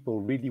 If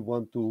people really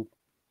want to,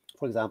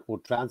 for example,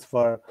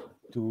 transfer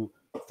to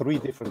 3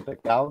 different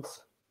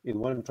accounts in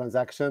one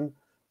transaction,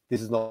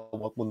 this is not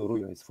what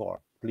Monerujo is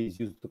for. Please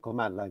use the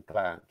command line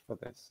client for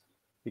this,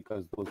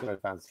 because those are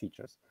advanced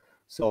features.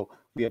 So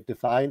we have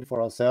defined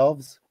for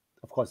ourselves,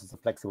 of course, it's a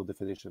flexible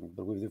definition,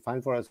 but we've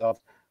defined for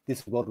ourselves, this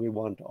is what we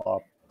want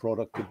our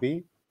product to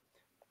be.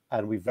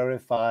 And we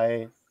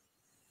verify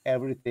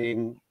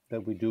everything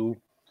that we do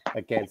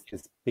against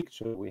this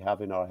picture we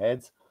have in our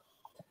heads,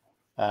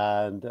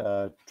 and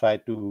try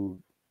to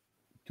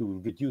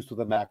reduce to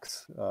the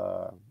max,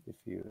 if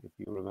you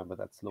remember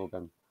that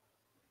slogan.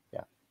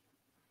 Yeah.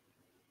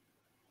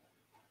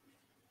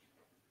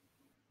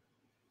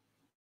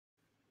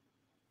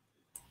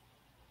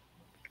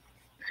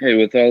 Hey,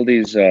 with all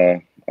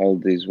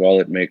these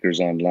wallet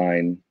makers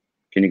online,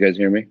 can you guys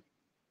hear me?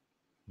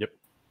 Yep.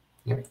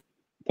 Yep.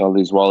 With all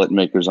these wallet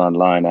makers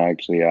online, I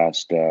actually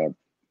asked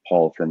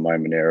Paul from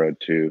MyMonero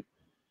to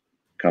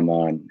come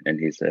on, and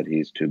he said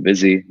he's too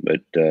busy,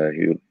 but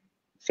he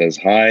says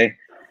hi,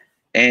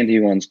 and he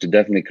wants to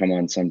definitely come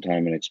on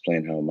sometime and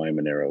explain how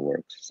MyMonero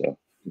works. So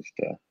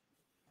I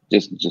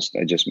just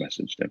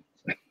messaged him.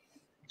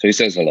 So he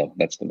says hello.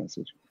 That's the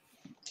message.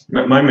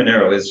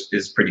 MyMonero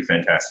is pretty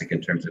fantastic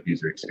in terms of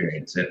user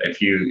experience.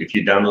 If you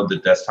download the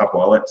desktop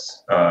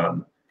wallets,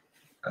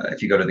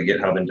 if you go to the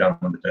GitHub and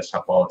download the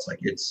desktop wallets, like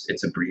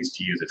it's a breeze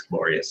to use. It's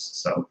glorious.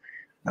 So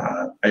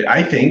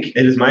I think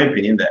it is my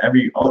opinion that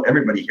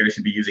everybody here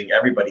should be using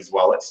everybody's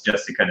wallets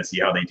just to kind of see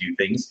how they do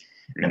things,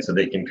 and so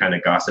they can kind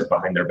of gossip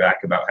behind their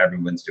back about how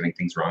everyone's doing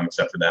things wrong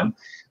except for them.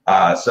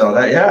 So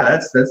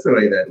that's the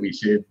way that we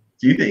should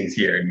do things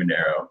here in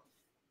Monero.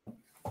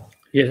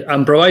 Yes,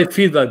 and provide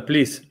feedback,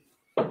 please.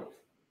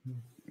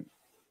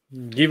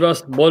 Give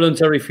us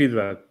voluntary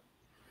feedback.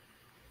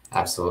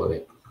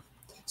 Absolutely.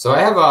 So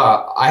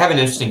I have an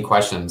interesting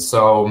question.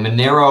 So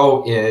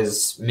Monero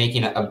is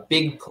making a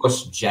big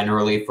push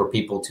generally for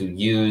people to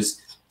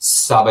use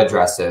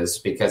sub-addresses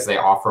because they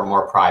offer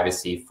more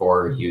privacy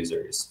for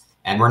users.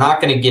 And we're not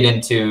going to get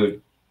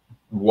into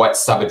what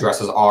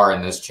sub-addresses are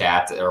in this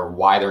chat or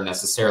why they're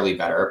necessarily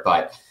better,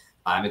 but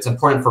it's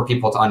important for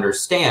people to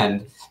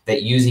understand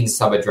that using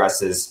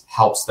sub-addresses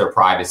helps their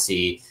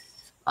privacy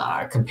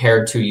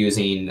compared to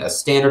using a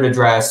standard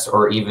address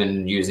or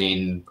even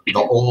using the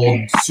old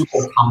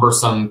super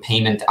cumbersome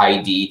payment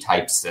ID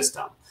type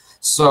system.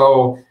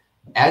 So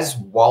as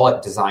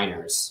wallet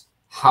designers,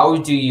 how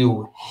do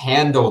you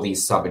handle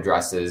these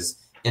sub-addresses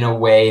in a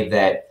way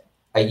that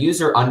a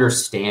user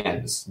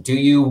understands? Do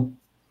you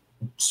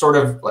sort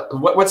of,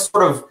 what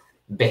sort of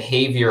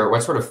behavior,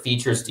 what sort of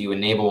features do you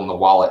enable in the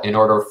wallet in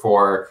order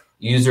for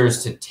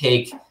users to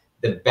take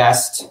the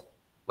best,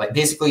 like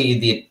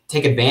basically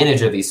take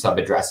advantage of these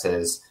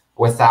sub-addresses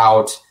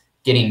without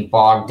getting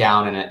bogged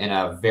down in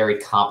a very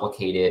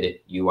complicated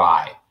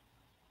UI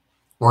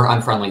or an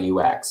unfriendly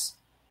UX?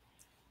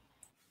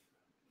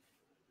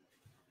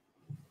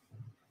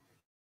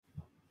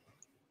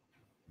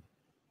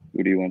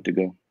 Who do you want to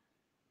go?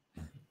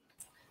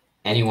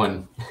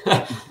 Anyone.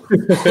 I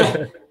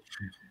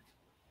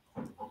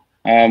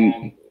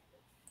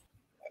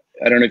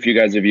don't know if you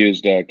guys have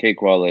used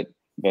Cake Wallet,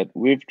 but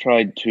we've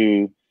tried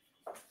to,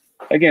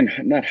 again,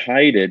 not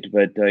hide it,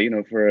 but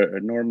for a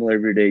normal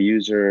everyday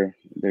user,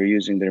 they're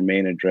using their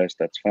main address,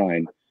 that's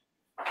fine.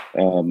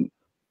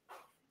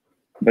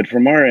 But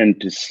from our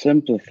end, to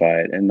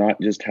simplify it and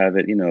not just have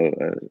it,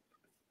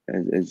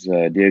 as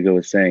Diego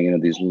was saying,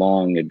 these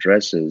long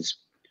addresses.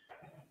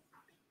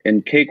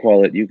 In Cake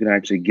Wallet, you can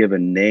actually give a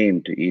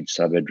name to each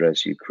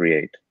sub-address you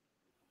create.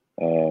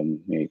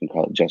 You can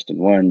call it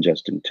Justin1,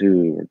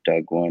 Justin2, or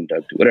Doug1,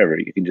 Doug2, whatever.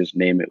 You can just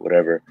name it,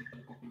 whatever.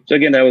 So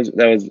again, that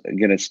was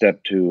again a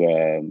step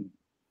to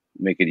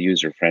make it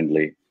user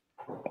friendly.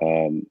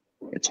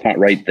 It's not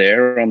right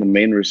there on the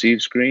main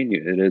receive screen.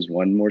 It is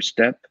one more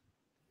step.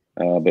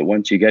 But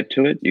once you get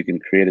to it, you can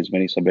create as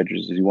many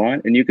sub-addresses as you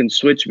want, and you can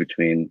switch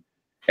between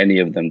any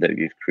of them that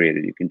you've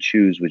created. You can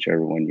choose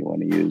whichever one you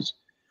want to use,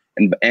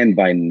 and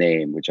by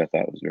name, which I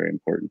thought was very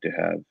important to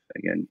have,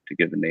 again, to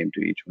give a name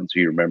to each one. So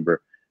you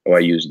remember, oh, I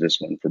use this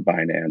one for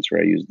Binance, or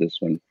I use this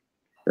one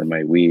for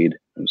my weed.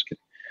 I'm just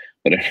kidding.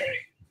 Whatever.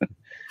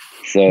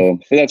 So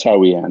that's how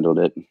we handled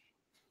it.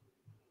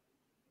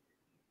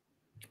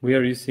 We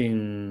are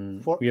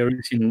using,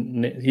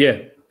 yeah,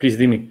 please,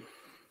 Dimi.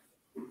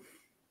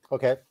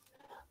 Okay.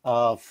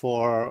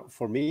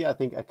 For me, I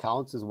think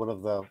accounts is one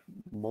of the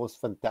most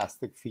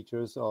fantastic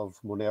features of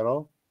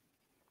Monero,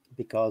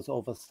 because all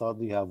of a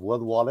sudden you have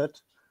one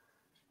wallet,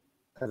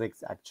 and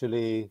it's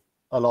actually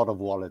a lot of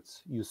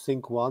wallets. You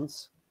sync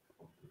once,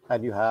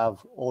 and you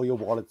have all your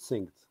wallets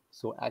synced.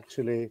 So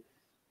actually,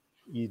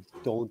 you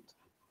don't,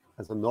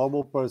 as a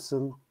normal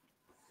person,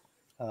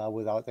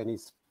 without any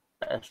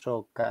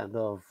special kind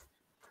of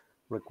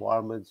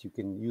requirements, you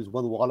can use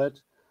one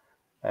wallet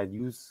and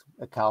use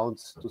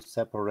accounts to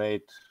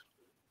separate,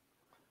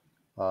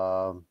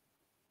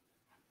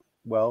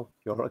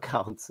 your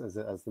accounts, as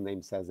the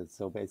name says it.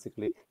 So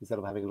basically, instead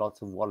of having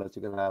lots of wallets,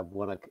 you're gonna have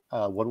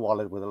one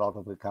wallet with a lot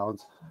of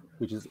accounts,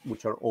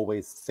 which are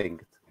always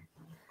synced,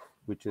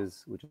 which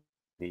is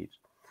neat.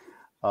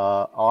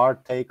 Our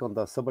take on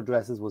the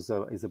sub-addresses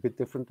is a bit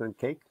different than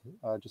Cake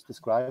just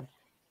described.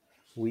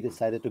 We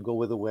decided to go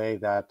with a way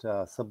that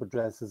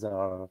sub-addresses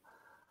are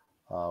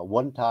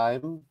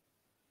one-time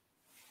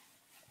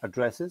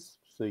addresses,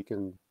 so you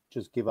can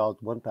just give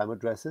out one-time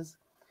addresses.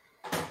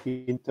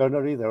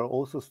 Internally, they're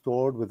also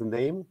stored with a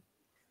name.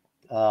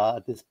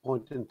 At this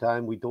point in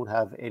time, we don't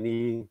have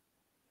any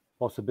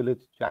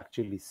possibility to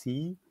actually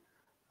see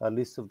a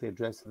list of the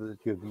addresses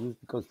that you have used,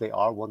 because they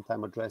are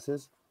one-time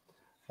addresses.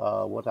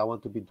 What I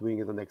want to be doing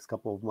in the next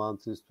couple of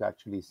months is to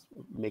actually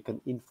make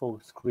an info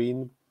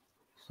screen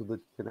so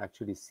that you can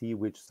actually see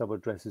which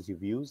sub-addresses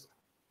you've used.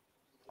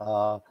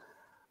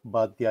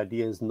 But the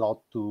idea is not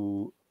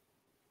to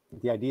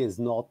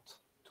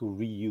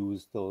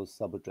reuse those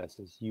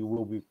sub-addresses. You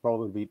will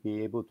probably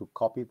be able to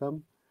copy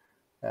them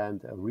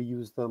and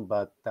reuse them,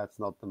 but that's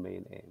not the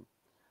main aim.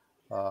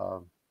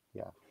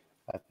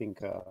 I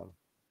think,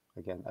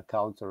 again,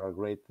 accounts are a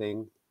great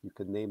thing. You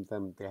can name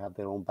them. They have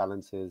their own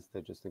balances.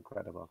 They're just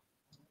incredible.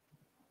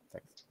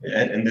 Thanks.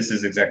 And this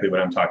is exactly what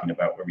I'm talking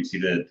about, where we see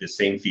the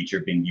same feature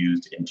being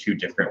used in two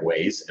different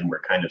ways, and we're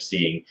kind of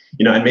seeing,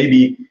 and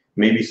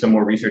maybe some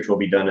more research will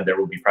be done, and there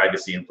will be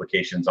privacy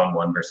implications on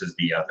one versus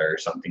the other, or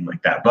something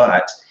like that.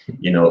 But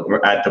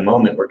at the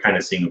moment, we're kind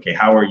of seeing, okay,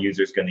 how are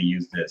users going to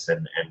use this,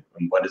 and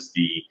what is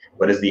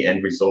the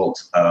end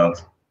result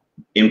of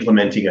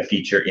implementing a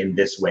feature in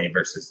this way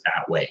versus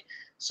that way.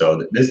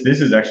 So this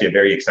is actually a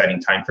very exciting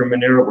time for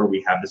Monero, where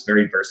we have this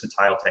very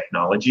versatile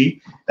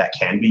technology that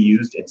can be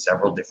used in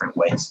several different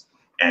ways.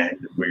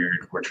 And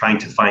we're trying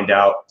to find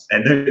out,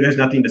 and there's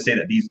nothing to say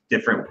that these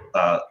different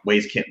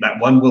ways that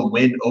one will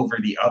win over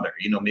the other.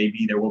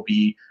 Maybe there will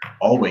be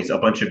always a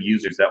bunch of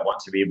users that want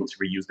to be able to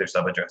reuse their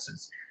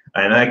sub-addresses.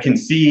 And I can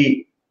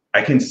see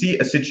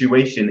a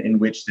situation in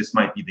which this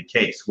might be the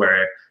case,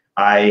 where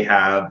I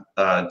have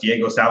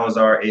Diego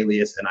Salazar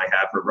alias and I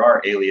have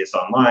Rarar alias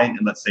online,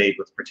 and let's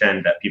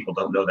pretend that people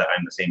don't know that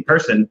I'm the same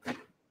person.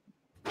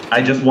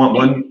 I just want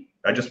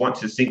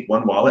to sync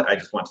one wallet. I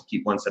just want to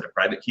keep one set of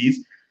private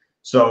keys.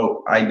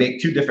 So I make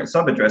two different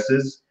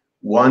sub-addresses,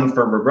 one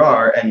for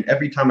Rarar, and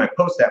every time I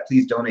post that,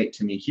 please donate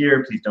to me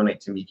here, please donate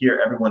to me here,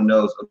 everyone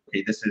knows,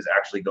 okay, this is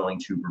actually going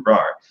to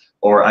Rarar.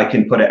 Or I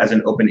can put it as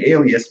an open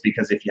alias,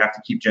 because if you have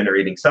to keep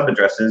generating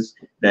sub-addresses,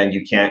 then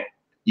you can't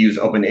use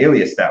open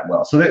alias that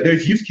well. So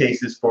there's use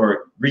cases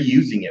for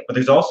reusing it, but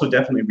there's also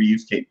definitely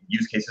use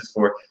cases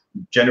for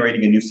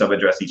generating a new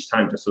sub-address each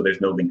time, just so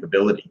there's no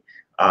linkability.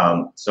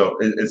 So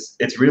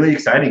it's really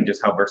exciting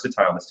just how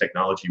versatile this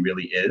technology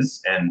really is,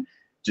 and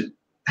just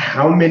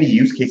how many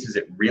use cases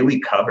it really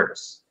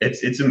covers.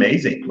 It's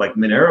amazing. Like,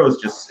 Monero is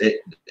just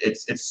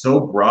it's so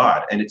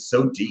broad, and it's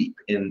so deep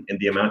in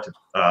the amount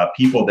of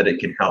people that it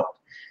can help,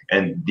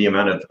 and the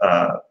amount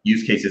of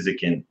use cases it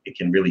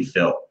can really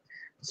fill.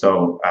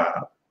 So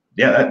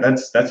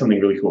that's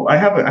something really cool. I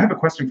have a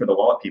question for the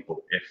wallet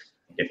people,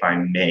 if I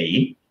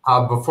may.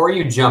 Before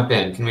you jump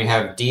in, can we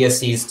have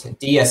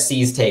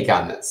DSC's take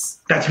on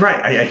this? That's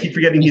right. I keep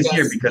forgetting he's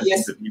here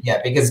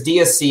because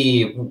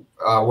DSC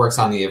works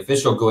on the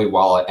official GUI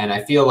wallet, and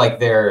I feel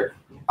like it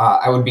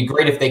would be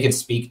great if they could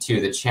speak to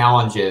the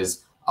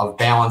challenges of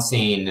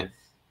balancing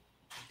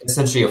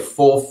essentially a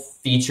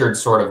full-featured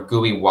sort of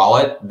GUI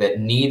wallet that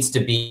needs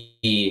to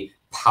be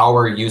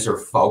power user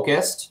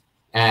focused,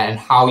 and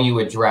how you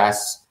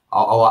address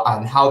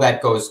and how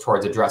that goes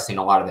towards addressing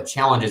a lot of the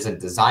challenges in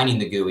designing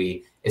the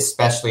GUI,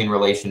 especially in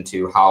relation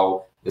to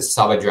how the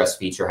sub-address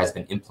feature has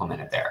been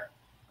implemented there.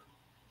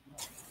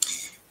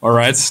 All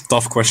right,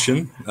 tough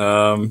question.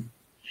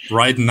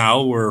 Right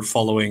now, we're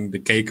following the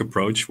cake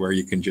approach, where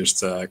you can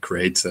just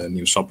create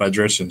new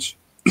sub-addresses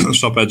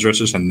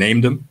and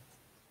name them.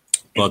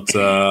 But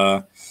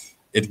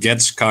it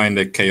gets kind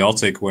of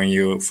chaotic when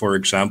you, for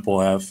example,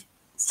 have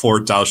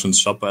 4,000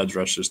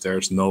 sub-addresses.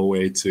 There's no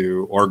way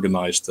to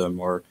organize them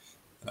or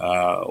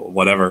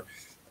whatever.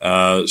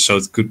 So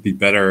it could be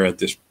better at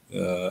this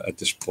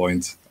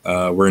point.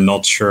 We're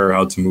not sure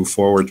how to move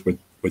forward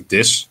with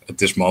this at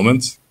this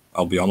moment.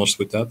 I'll be honest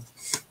with that.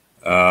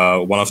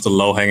 One of the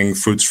low-hanging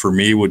fruits for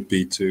me would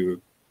be to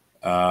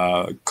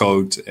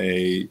code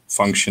a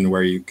function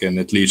where you can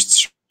at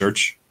least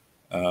search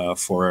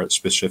for a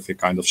specific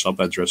kind of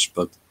sub-address.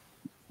 But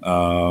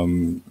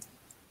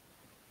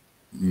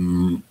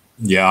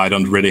yeah, I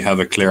don't really have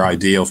a clear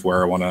idea of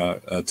where I want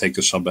to take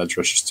the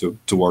sub-addresses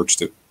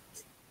towards.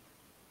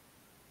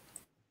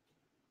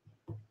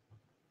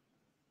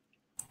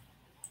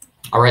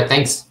 All right,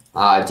 thanks.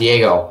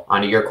 Diego,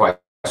 on to your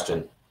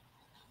question.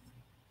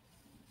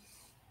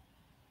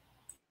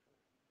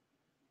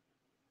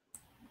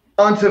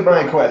 On to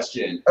my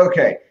question.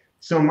 Okay,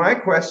 so my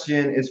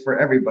question is for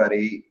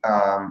everybody.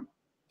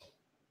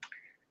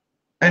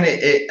 And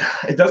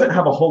it doesn't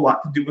have a whole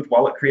lot to do with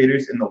wallet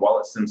creators in the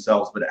wallets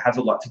themselves, but it has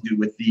a lot to do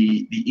with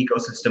the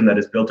ecosystem that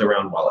is built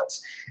around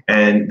wallets.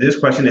 And this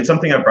question, it's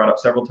something I've brought up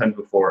several times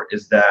before,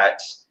 is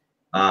that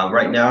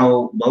right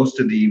now,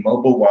 most of the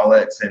mobile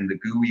wallets and the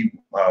GUI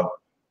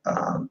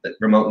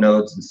remote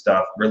nodes and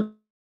stuff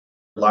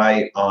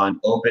rely on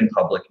open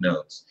public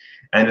nodes.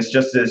 And it's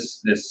just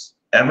this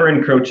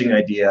ever-encroaching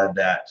idea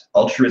that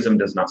altruism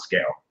does not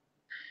scale.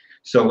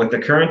 So with the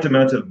current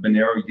amount of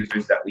Monero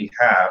users that we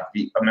have,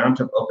 the amount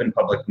of open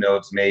public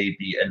nodes may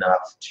be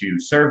enough to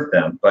serve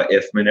them. But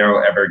if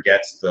Monero ever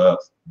gets the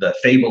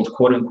fabled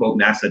quote-unquote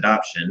mass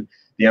adoption,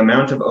 the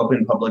amount of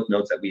open public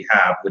nodes that we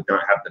have would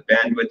not have the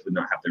bandwidth, would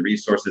not have the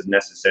resources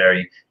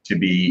necessary to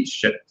be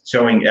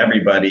showing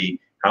everybody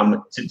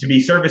how to be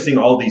servicing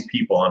all these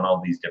people on all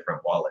these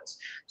different wallets.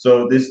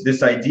 So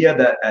this idea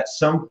that at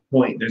some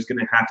point there's going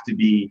to have to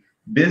be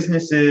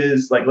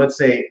businesses, like let's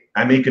say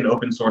I make an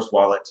open source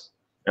wallet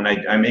and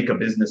I make a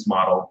business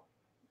model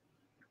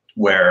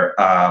where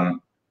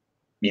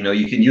you know,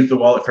 you can use the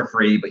wallet for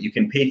free, but you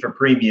can pay for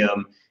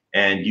premium,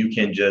 and you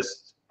can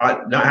just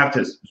not have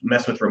to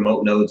mess with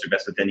remote nodes or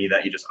mess with any of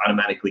that. You just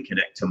automatically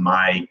connect to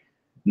my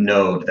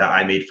node that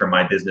I made for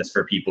my business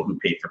for people who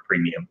paid for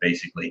premium,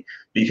 basically.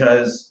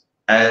 Because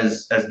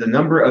as the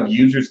number of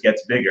users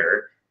gets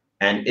bigger,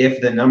 and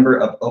if the number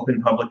of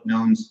open public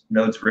nodes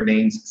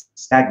remains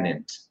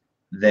stagnant,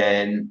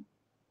 then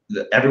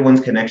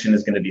everyone's connection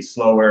is going to be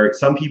slower.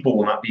 Some people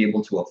will not be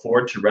able to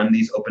afford to run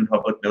these open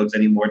public nodes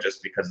anymore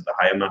just because of the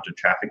high amount of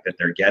traffic that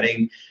they're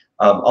getting.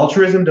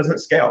 Altruism doesn't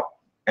scale,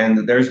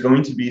 and there's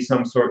going to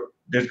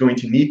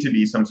need to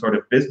be some sort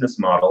of business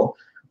model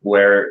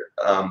where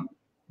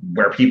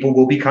people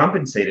will be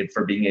compensated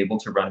for being able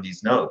to run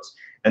these nodes.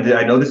 And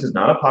I know this is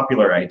not a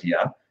popular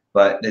idea,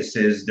 but this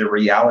is the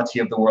reality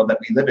of the world that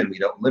we live in. We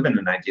don't live in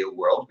an ideal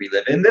world. We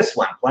live in this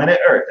one, planet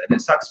Earth, and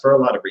it sucks for a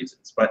lot of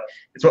reasons, but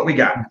it's what we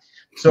got.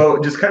 So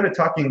just kind of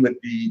talking with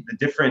the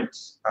different,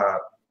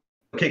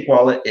 Cake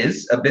Wallet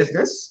is a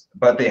business,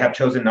 but they have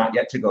chosen not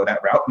yet to go that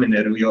route.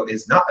 Monero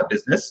is not a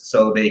business,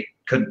 so they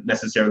couldn't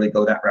necessarily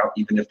go that route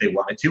even if they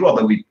wanted to,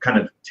 although we kind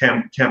of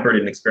tampered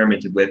and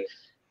experimented with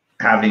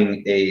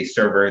having a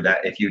server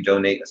that if you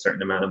donate a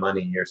certain amount of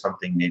money or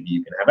something, maybe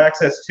you can have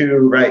access to,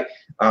 right?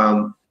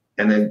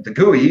 And then the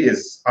GUI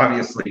is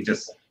obviously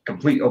just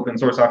complete open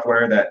source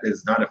software that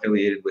is not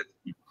affiliated with,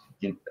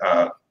 you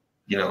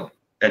know,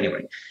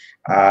 anyway.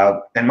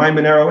 And my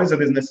Monero is a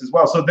business as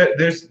well. So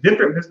there's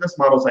different business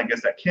models, I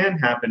guess, that can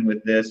happen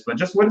with this. But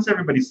just what is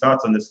everybody's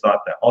thoughts on this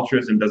thought that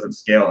altruism doesn't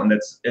scale? And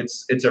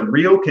it's a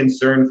real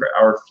concern for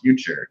our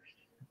future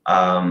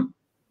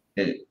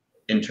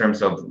in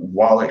terms of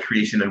wallet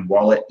creation and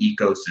wallet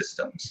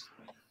ecosystems.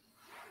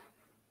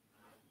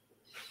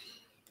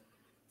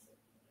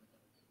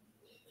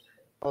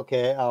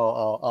 Okay,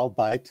 I'll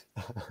bite.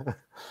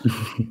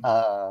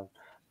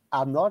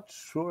 I'm not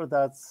sure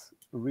that's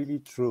really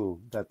true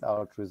that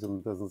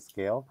altruism doesn't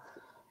scale.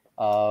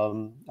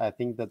 I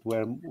think that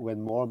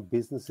when more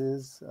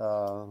businesses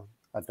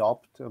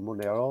adopt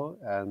Monero,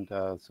 and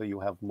so you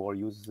have more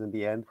users in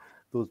the end,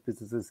 those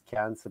businesses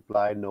can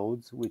supply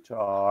nodes which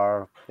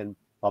are in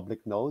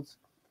public nodes.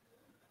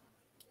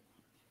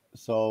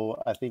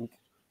 So I think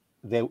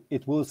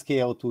it will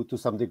scale to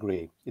some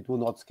degree. It will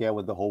not scale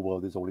when the whole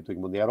world is only doing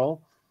Monero.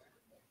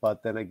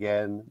 But then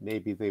again,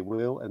 maybe they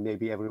will, and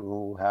maybe everyone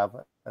will have,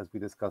 as we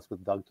discussed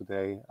with Doug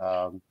today,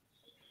 a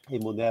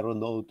Monero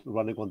node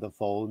running on the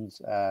phones,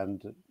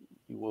 and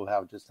you will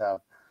have,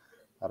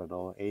 I don't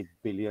know, 8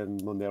 billion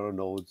Monero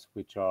nodes,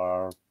 which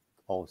are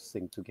all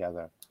synced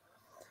together.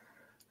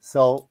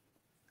 So,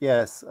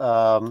 yes,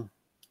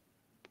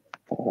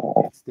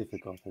 it's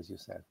difficult, as you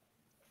said.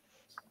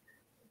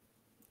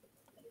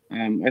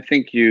 I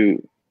think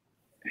you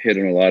hit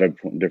on a lot of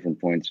different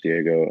points,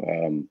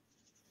 Diego.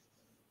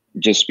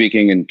 Just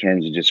speaking in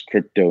terms of just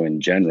crypto in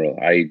general,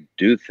 I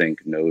do think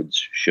nodes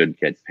should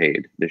get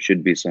paid. There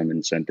should be some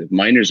incentive.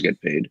 Miners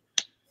get paid.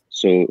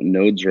 So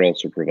nodes are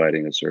also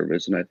providing a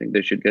service, and I think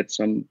they should get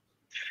some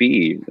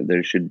fee.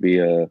 There should be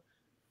a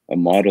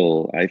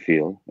model, I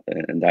feel,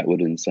 and that would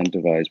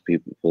incentivize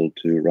people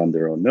to run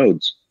their own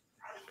nodes.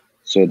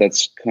 So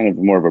that's kind of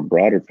more of a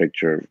broader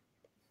picture.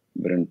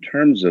 But in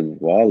terms of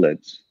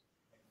wallets,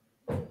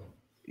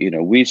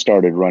 we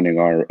started running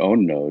our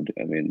own node.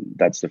 I mean,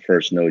 that's the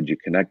first node you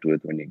connect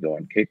with when you go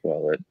on Cake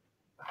Wallet.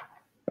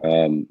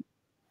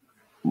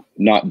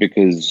 Not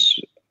because,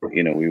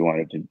 we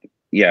wanted to,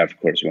 of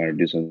course, we wanted to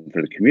do something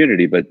for the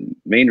community, but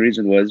main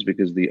reason was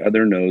because the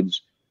other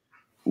nodes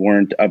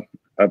weren't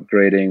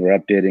upgrading or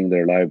updating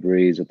their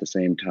libraries at the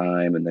same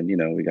time. And then,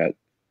 we got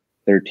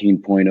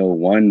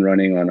 13.01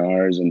 running on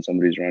ours and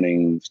somebody's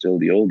running still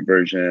the old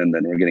version.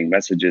 Then we're getting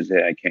messages,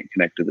 hey, I can't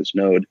connect to this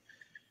node.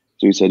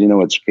 So we said,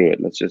 what, screw it.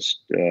 Let's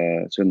just,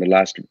 so in the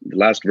last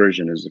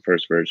version is the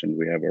first version.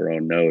 We have our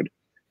own node.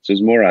 So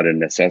it's more out of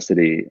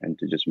necessity and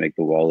to just make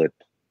the wallet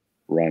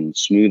run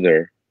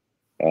smoother.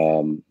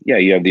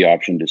 You have the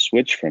option to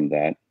switch from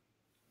that.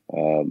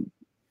 And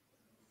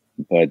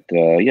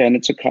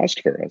it's a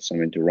cost for us. I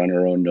mean, to run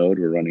our own node,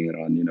 we're running it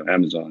on,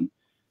 Amazon,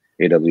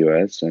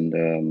 AWS.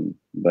 And,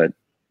 but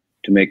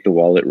to make the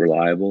wallet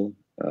reliable,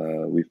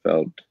 we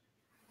felt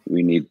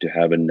we need to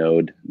have a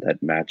node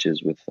that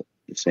matches with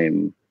the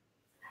same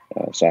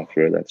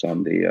software that's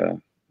on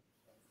the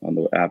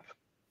app,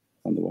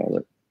 on the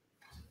wallet.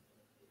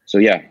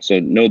 So so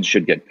nodes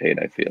should get paid,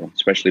 I feel,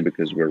 especially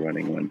because we're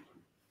running one.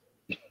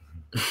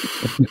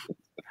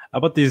 How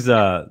about these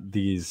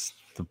the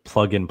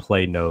plug and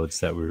play nodes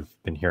that we've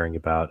been hearing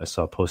about? I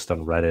saw a post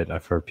on Reddit.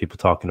 I've heard people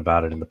talking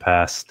about it in the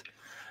past.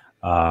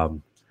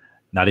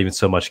 Not even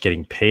so much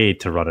getting paid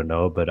to run a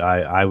node, but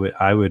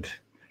I would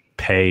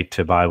pay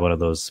to buy one of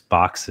those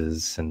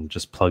boxes and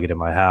just plug it in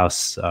my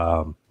house.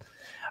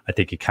 I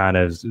think you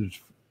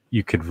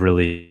could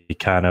really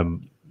kind of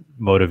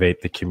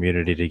motivate the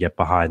community to get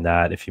behind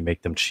that if you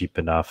make them cheap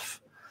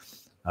enough.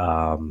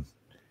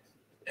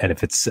 And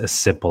if it's as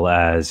simple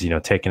as,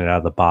 taking it out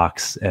of the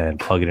box and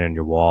plugging it in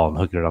your wall and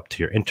hooking it up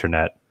to your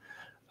internet,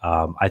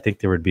 I think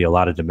there would be a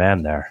lot of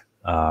demand there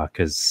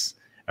because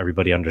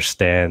everybody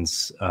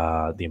understands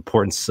the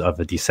importance of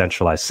a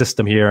decentralized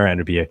system here, and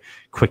it'd be a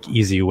quick,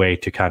 easy way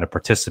to kind of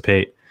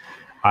participate.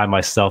 I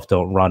myself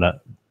don't run a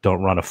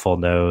full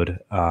node.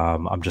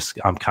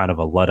 I'm kind of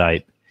a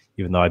Luddite,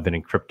 even though I've been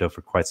in crypto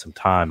for quite some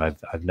time.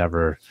 I've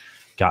never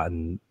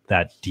gotten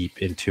that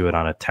deep into it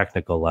on a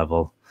technical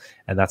level,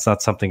 and that's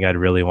not something I'd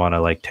really want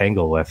to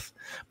tangle with.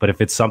 But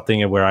if it's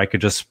something where I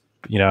could just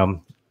pay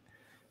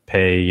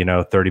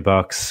 $30,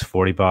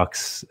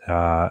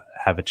 $40,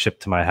 have it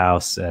shipped to my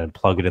house and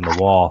plug it in the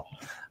wall,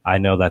 I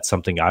know that's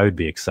something I would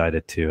be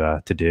excited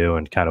to do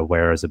and kind of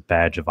wear as a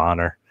badge of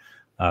honor.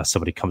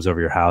 Somebody comes over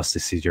your house, they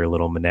see your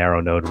little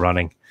Monero node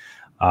running.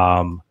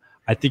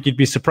 I think you'd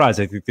be surprised.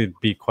 I think there'd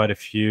be quite a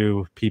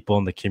few people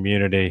in the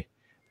community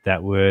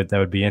that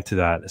would be into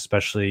that,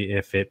 especially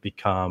if it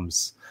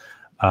becomes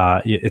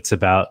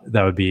that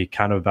would be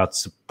kind of about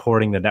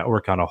supporting the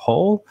network on a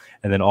whole,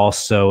 and then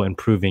also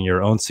improving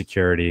your own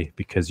security,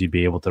 because you'd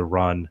be able to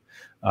run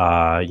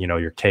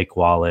your Cake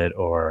wallet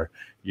or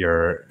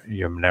your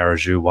Monero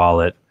Jus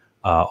wallet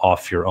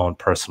off your own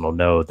personal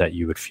node that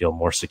you would feel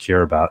more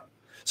secure about.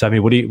 So, I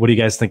mean, what do you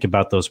guys think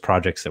about those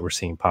projects that we're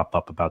seeing pop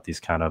up about these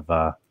kind of,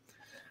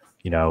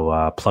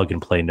 plug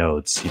and play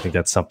nodes? You think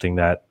that's something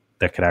that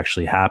could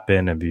actually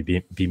happen and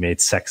be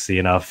made sexy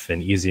enough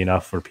and easy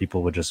enough where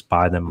people would just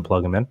buy them and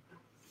plug them in?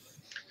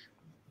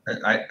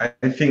 I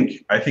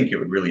think it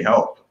would really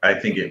help. I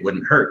think it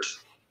wouldn't hurt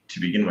to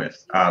begin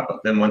with.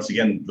 But then once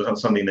again,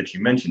 something that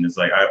you mentioned is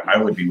I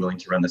would be willing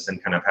to run this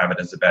and kind of have it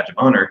as a badge of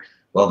honor.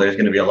 Well, there's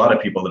going to be a lot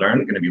of people that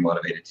aren't going to be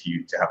motivated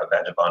to have a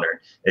badge of honor.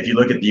 If you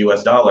look at the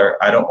US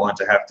dollar, I don't want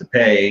to have to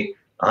pay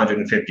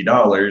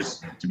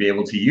 $150 to be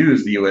able to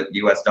use the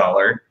US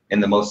dollar in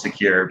the most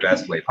secure,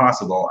 best way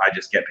possible. I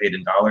just get paid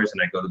in dollars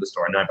and I go to the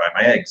store and I buy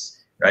my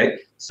eggs, right?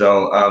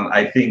 So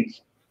I think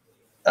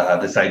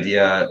this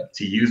idea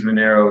to use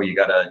Monero, you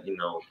gotta,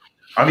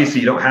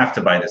 obviously you don't have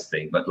to buy this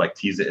thing, but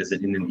to use it, is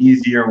it in an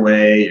easier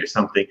way or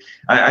something?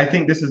 I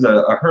think this is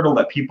a hurdle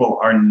that people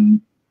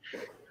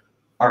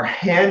are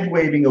hand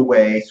waving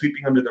away,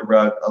 sweeping under the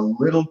rug a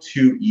little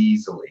too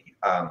easily.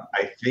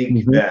 I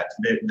think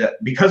that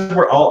because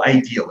we're all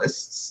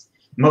idealists,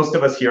 most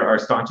of us here are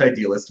staunch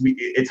idealists.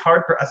 It's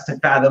hard for us to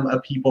fathom a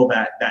people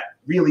that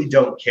really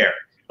don't care.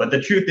 But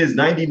the truth is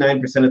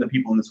 99% of the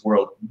people in this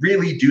world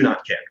really do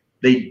not care.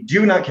 They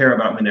do not care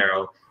about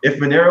Monero. If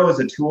Monero is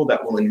a tool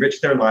that will enrich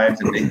their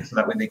lives and so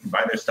that way they can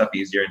buy their stuff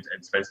easier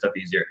and spend stuff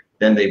easier,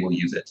 then they will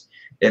use it.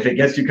 If it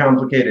gets too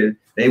complicated,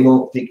 they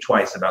won't think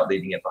twice about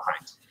leaving it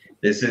behind.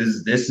 This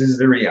is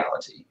the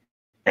reality.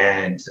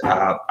 And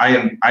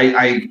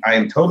I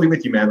am totally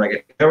with you, man. Like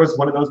if there was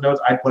one of those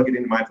nodes, I'd plug it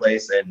into my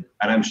place, and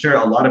I'm sure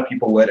a lot of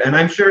people would. And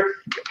I'm sure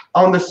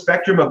on the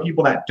spectrum of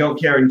people that don't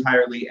care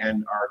entirely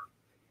and are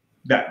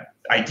that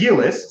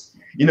idealists,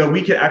 you know,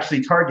 we could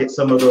actually target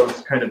some of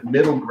those kind of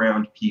middle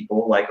ground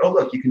people. Like, oh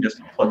look, you can just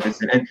plug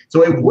this in, and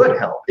so it would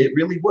help. It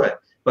really would.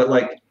 But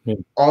like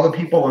all the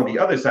people on the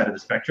other side of the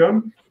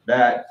spectrum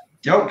that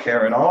don't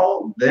care at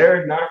all,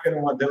 they're not going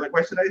to want. They're like,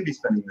 why should I be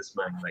spending this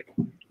money? Like,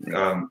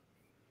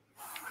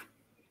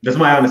 that's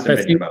my honest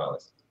opinion about all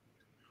this.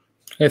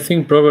 I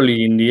think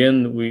probably in the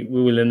end we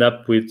will end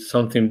up with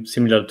something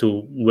similar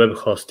to web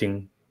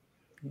hosting,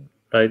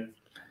 right?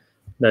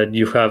 That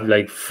you have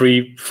like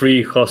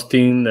free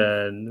hosting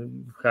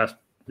and has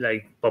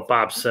like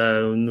pop-ups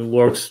and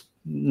works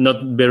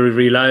not very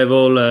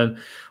reliable and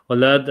all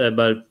that.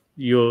 But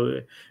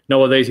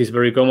nowadays it's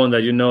very common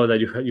that you know that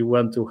you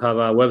want to have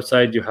a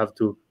website, you have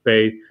to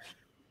pay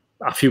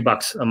a few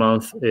bucks a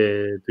month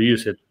to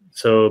use it.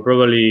 So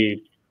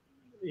probably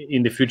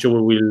in the future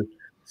we will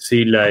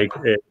see like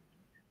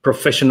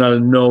professional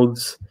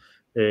nodes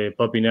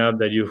popping up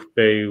that you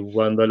pay $1,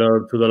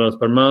 $2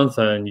 per month,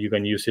 and you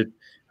can use it.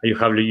 You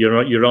have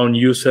your own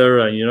user,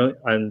 and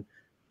and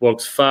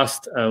works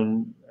fast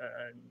and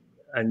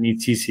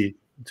it's easy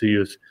to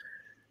use.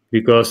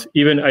 Because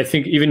I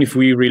think even if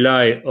we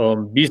rely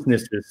on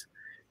businesses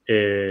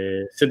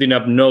setting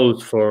up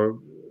nodes for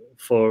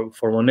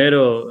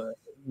Monero,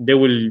 they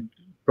will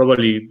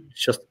probably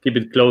just keep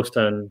it closed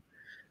and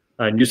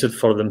use it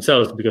for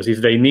themselves, because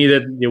if they need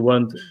it, they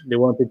want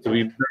it to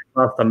be very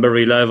fast and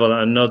very reliable,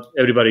 and not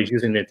everybody is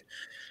using it.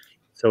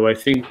 So I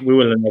think we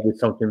will end up with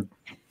something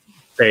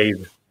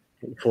paid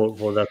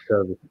for that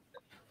service.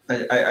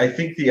 I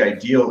think the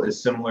ideal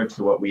is similar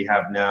to what we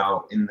have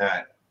now, in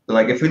that,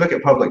 like, if we look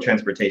at public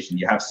transportation,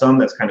 you have some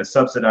that's kind of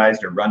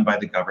subsidized or run by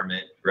the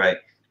government, right?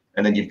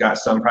 And then you've got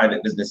some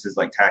private businesses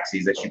like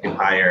taxis that you can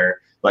hire.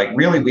 Like,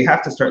 really, we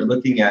have to start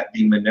looking at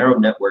the Monero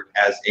network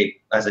as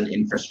an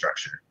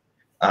infrastructure.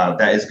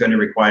 That is going to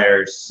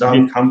require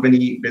some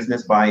company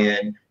business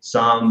buy-in,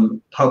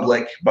 some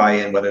public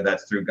buy-in, whether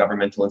that's through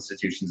governmental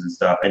institutions and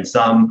stuff, and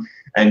some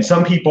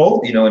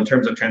people, you know, in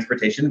terms of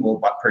transportation,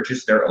 will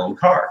purchase their own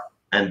car,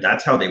 and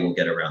that's how they will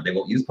get around. They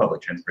won't use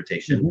public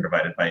transportation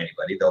provided by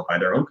anybody. They'll buy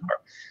their own car,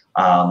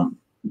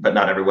 but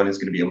not everyone is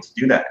going to be able to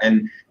do that.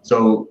 And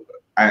so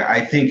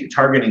I think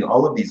targeting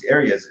all of these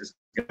areas is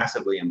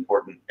massively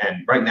important.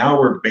 And right now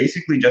we're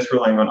basically just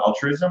relying on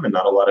altruism and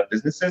not a lot of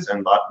businesses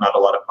and not a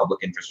lot of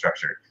public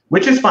infrastructure,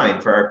 which is fine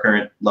for our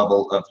current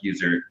level of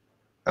Monero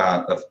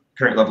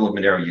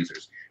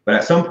users. But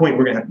at some point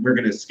we're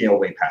gonna scale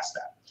way past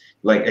that.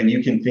 Like, and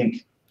you can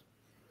think,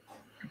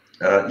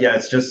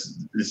 it's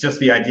just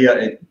the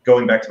idea,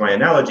 going back to my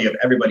analogy of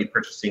everybody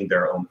purchasing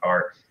their own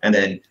car and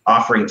then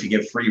offering to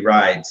give free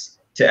rides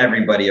to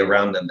everybody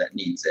around them that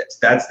needs it.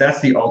 That's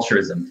the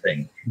altruism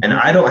thing. And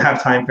I don't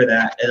have time for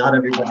that, and not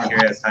everybody here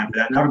has time for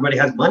that. Not everybody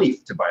has money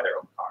to buy their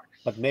own car.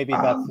 But maybe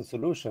that's the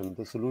solution.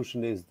 The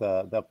solution is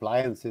the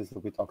appliances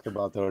that we talked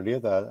about earlier,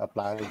 the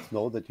appliance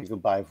node that you can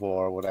buy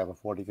for whatever,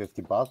 40,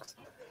 50 bucks.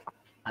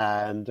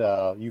 And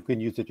you can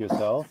use it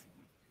yourself,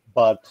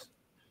 but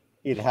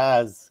it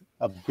has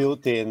a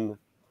built-in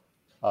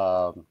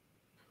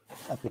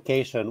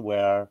application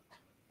where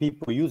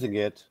people using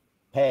it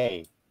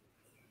pay.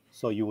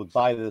 So you would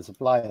buy this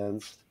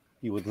appliance,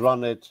 you would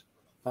run it,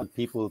 and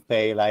people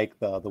pay like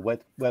the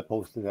web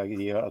hosting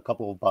a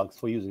couple of bucks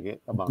for using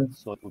it a month.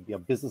 So it would be a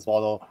business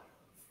model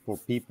for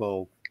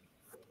people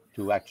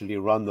to actually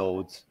run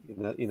nodes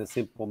in a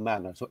simple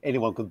manner. So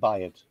anyone could buy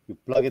it. You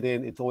plug it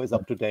in, it's always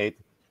up to date,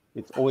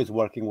 it's always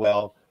working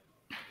well,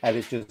 and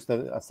it's just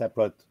a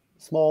separate,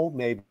 small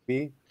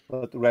maybe,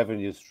 but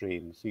revenue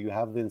stream. So you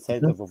have the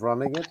incentive of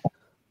running it,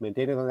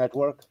 maintaining the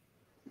network,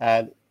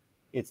 and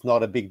it's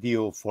not a big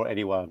deal for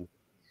anyone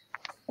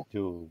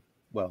to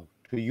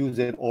use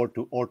it or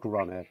to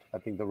run it. I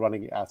think the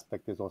running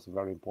aspect is also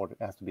very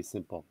important. It has to be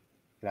simple.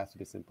 But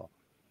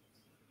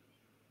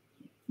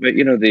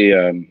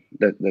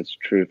that's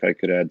true. If I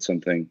could add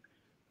something,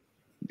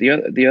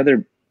 the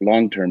other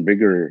long-term,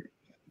 bigger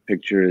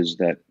picture is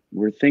that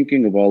we're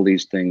thinking of all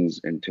these things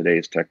in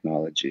today's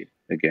technology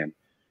again,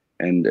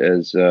 and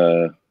as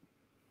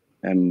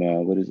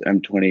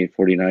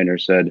M2049er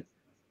said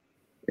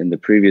in the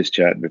previous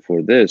chat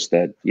before this,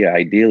 that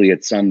ideally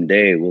at some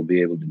day we'll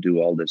be able to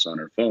do all this on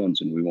our phones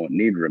and we won't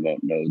need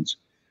remote nodes.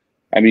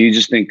 I mean, you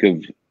just think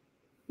of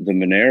the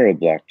Monero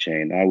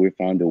blockchain. Now we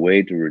found a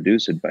way to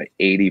reduce it by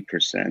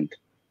 80%.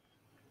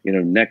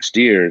 Next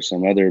year,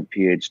 some other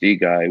PhD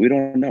guy, we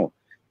don't know.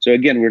 So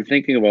again, we're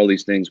thinking of all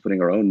these things,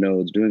 putting our own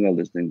nodes, doing all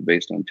these things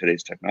based on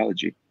today's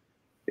technology.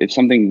 If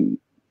something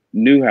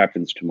new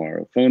happens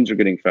tomorrow, phones are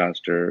getting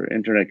faster,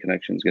 internet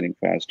connections getting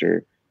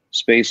faster,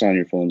 space on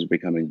your phones are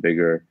becoming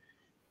bigger.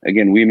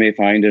 Again, we may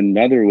find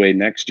another way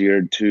next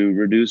year to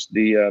reduce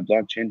the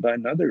blockchain by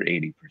another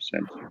 80%.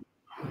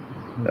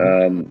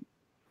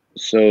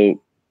 So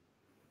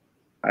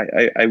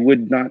I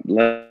would not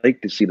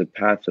like to see the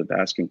path of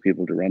asking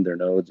people to run their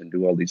nodes and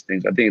do all these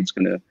things. I think it's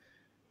going to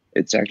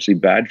it's actually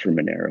bad for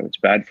Monero. It's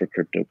bad for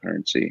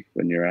cryptocurrency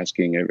when you're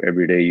asking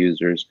everyday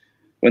users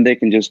when they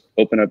can just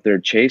open up their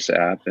Chase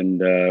app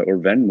and or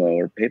Venmo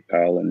or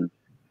PayPal, and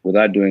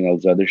without doing all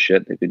this other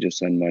shit, they could just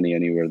send money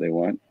anywhere they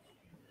want.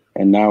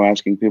 And now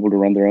asking people to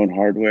run their own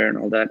hardware and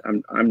all that,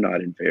 I'm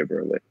not in favor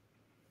of it.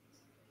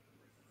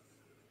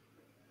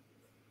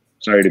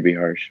 Sorry to be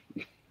harsh.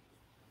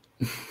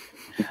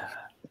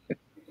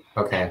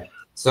 Okay.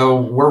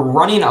 So we're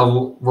running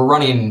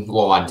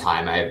low on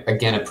time. I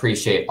again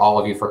appreciate all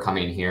of you for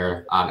coming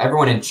here.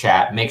 Everyone in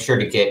chat, make sure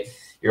to get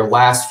your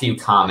last few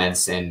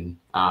comments in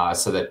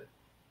so that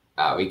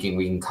we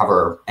can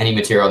cover any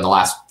material in the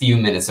last few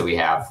minutes that we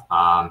have.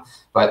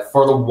 But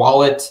for the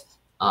wallet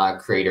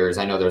creators,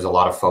 I know there's a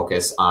lot of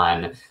focus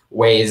on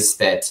ways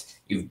that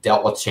you've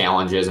dealt with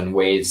challenges and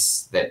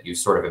ways that you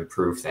sort of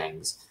improve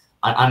things.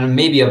 On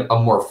maybe a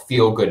more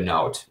feel-good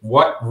note,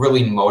 what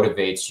really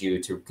motivates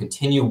you to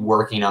continue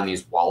working on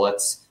these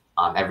wallets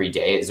every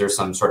day? Is there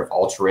some sort of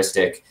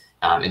altruistic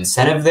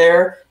incentive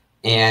there?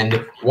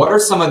 And what are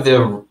some of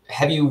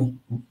have you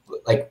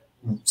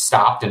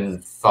stopped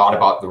and thought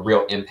about the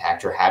real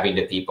impact you're having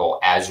to people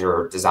as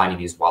you're designing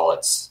these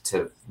wallets,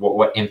 to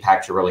what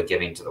impact you're really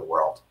giving to the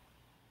world?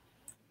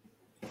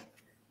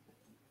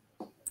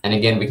 And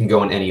again, we can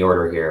go in any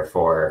order here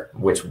for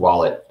which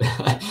wallet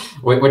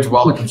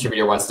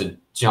contributor wants to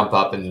jump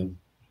up and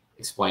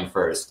explain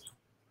first.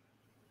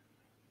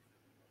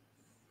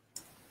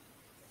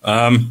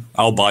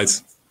 I'll bite.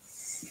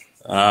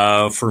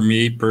 For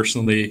me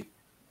personally,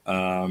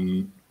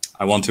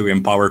 I want to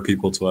empower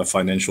people to have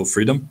financial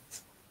freedom.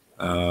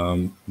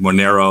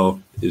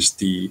 Monero is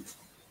the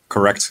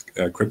correct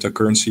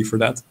cryptocurrency for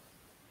that.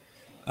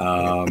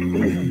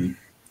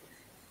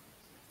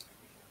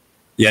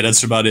 Yeah,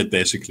 that's about it,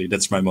 basically.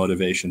 That's my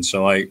motivation.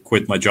 So I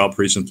quit my job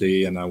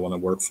recently, and I want to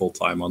work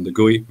full-time on the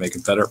GUI, make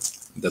it better.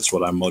 That's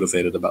what I'm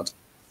motivated about.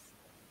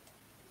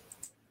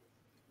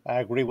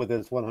 I agree with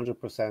this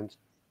 100%.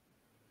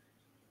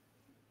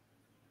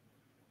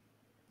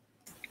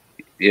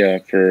 Yeah,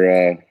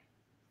 for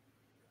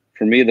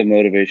me, the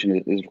motivation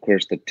is, of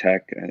course, the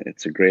tech.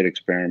 It's a great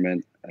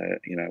experiment. I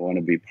want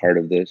to be part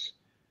of this.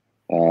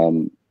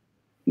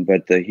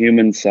 But the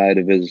human side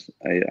of it is,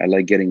 I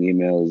like getting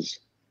emails.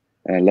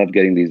 And I love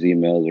getting these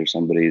emails or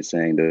somebody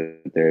saying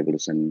that they're able to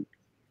send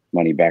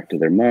money back to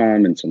their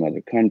mom in some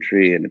other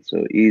country, and it's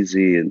so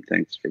easy, and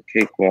thanks for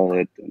Cake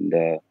Wallet,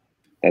 and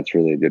that's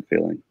really a good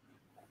feeling.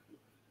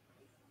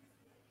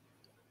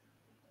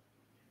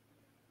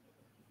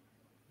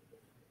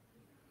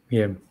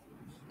 Yeah,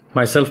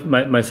 myself,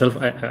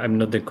 I'm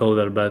not the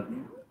coder, but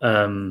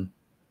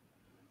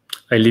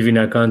I live in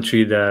a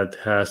country that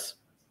has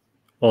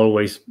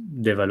always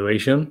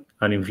devaluation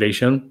and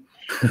inflation.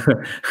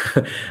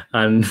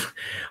 And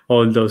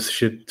all those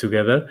shit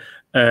together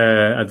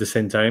at the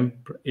same time.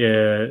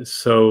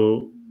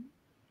 So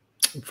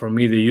for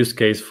me, the use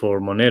case for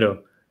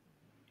Monero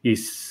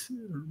is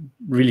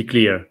really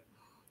clear.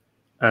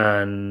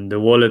 And the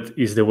wallet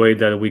is the way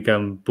that we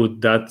can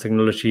put that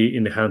technology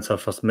in the hands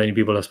of as many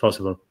people as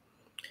possible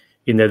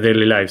in their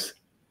daily lives.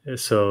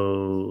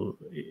 So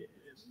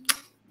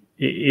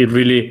it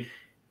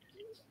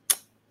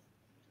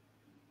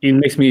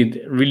makes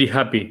me really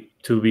happy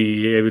to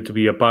be able to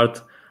be a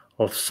part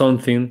of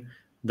something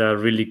that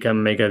really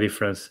can make a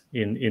difference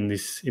in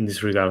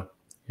this regard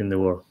in the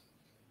world.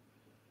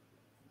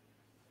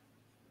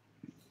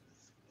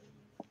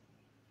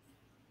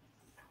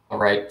 All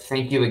right.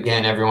 Thank you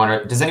again,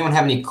 everyone. Does anyone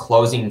have any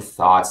closing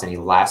thoughts, any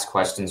last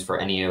questions for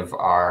any of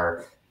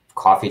our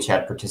coffee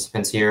chat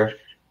participants here?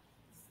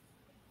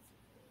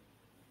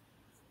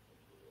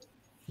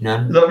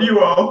 None? Love you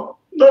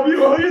all. Love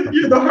you all.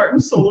 You're the heart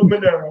and soul of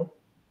Monero.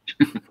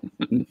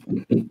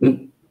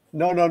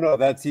 No,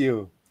 that's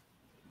you.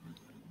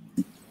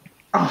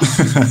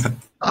 Stop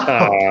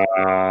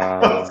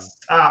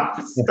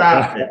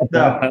it.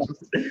 No.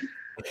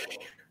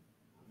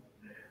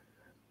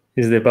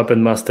 He's the puppet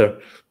master.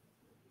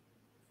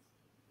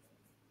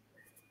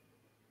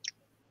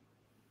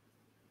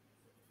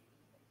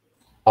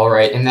 All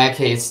right. In that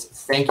case,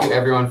 thank you,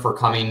 everyone, for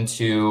coming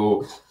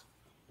to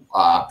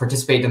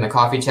participate in the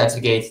coffee chat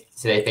today.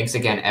 Thanks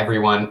again,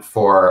 everyone,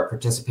 for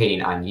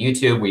participating on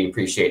YouTube. We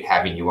appreciate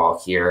having you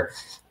all here.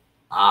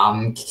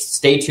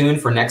 Stay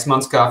tuned for next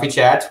month's coffee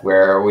chat,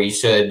 where we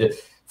should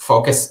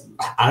focus.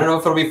 I don't know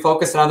if it'll be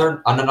focused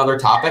on another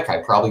topic. I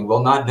probably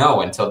will not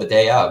know until the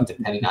day of,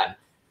 depending on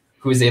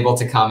who's able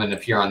to come and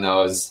appear on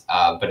those.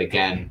 But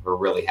again, we're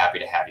really happy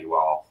to have you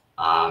all.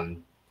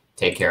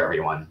 Take care,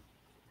 everyone.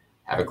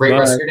 Have a great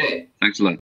rest of your day. Thanks a lot.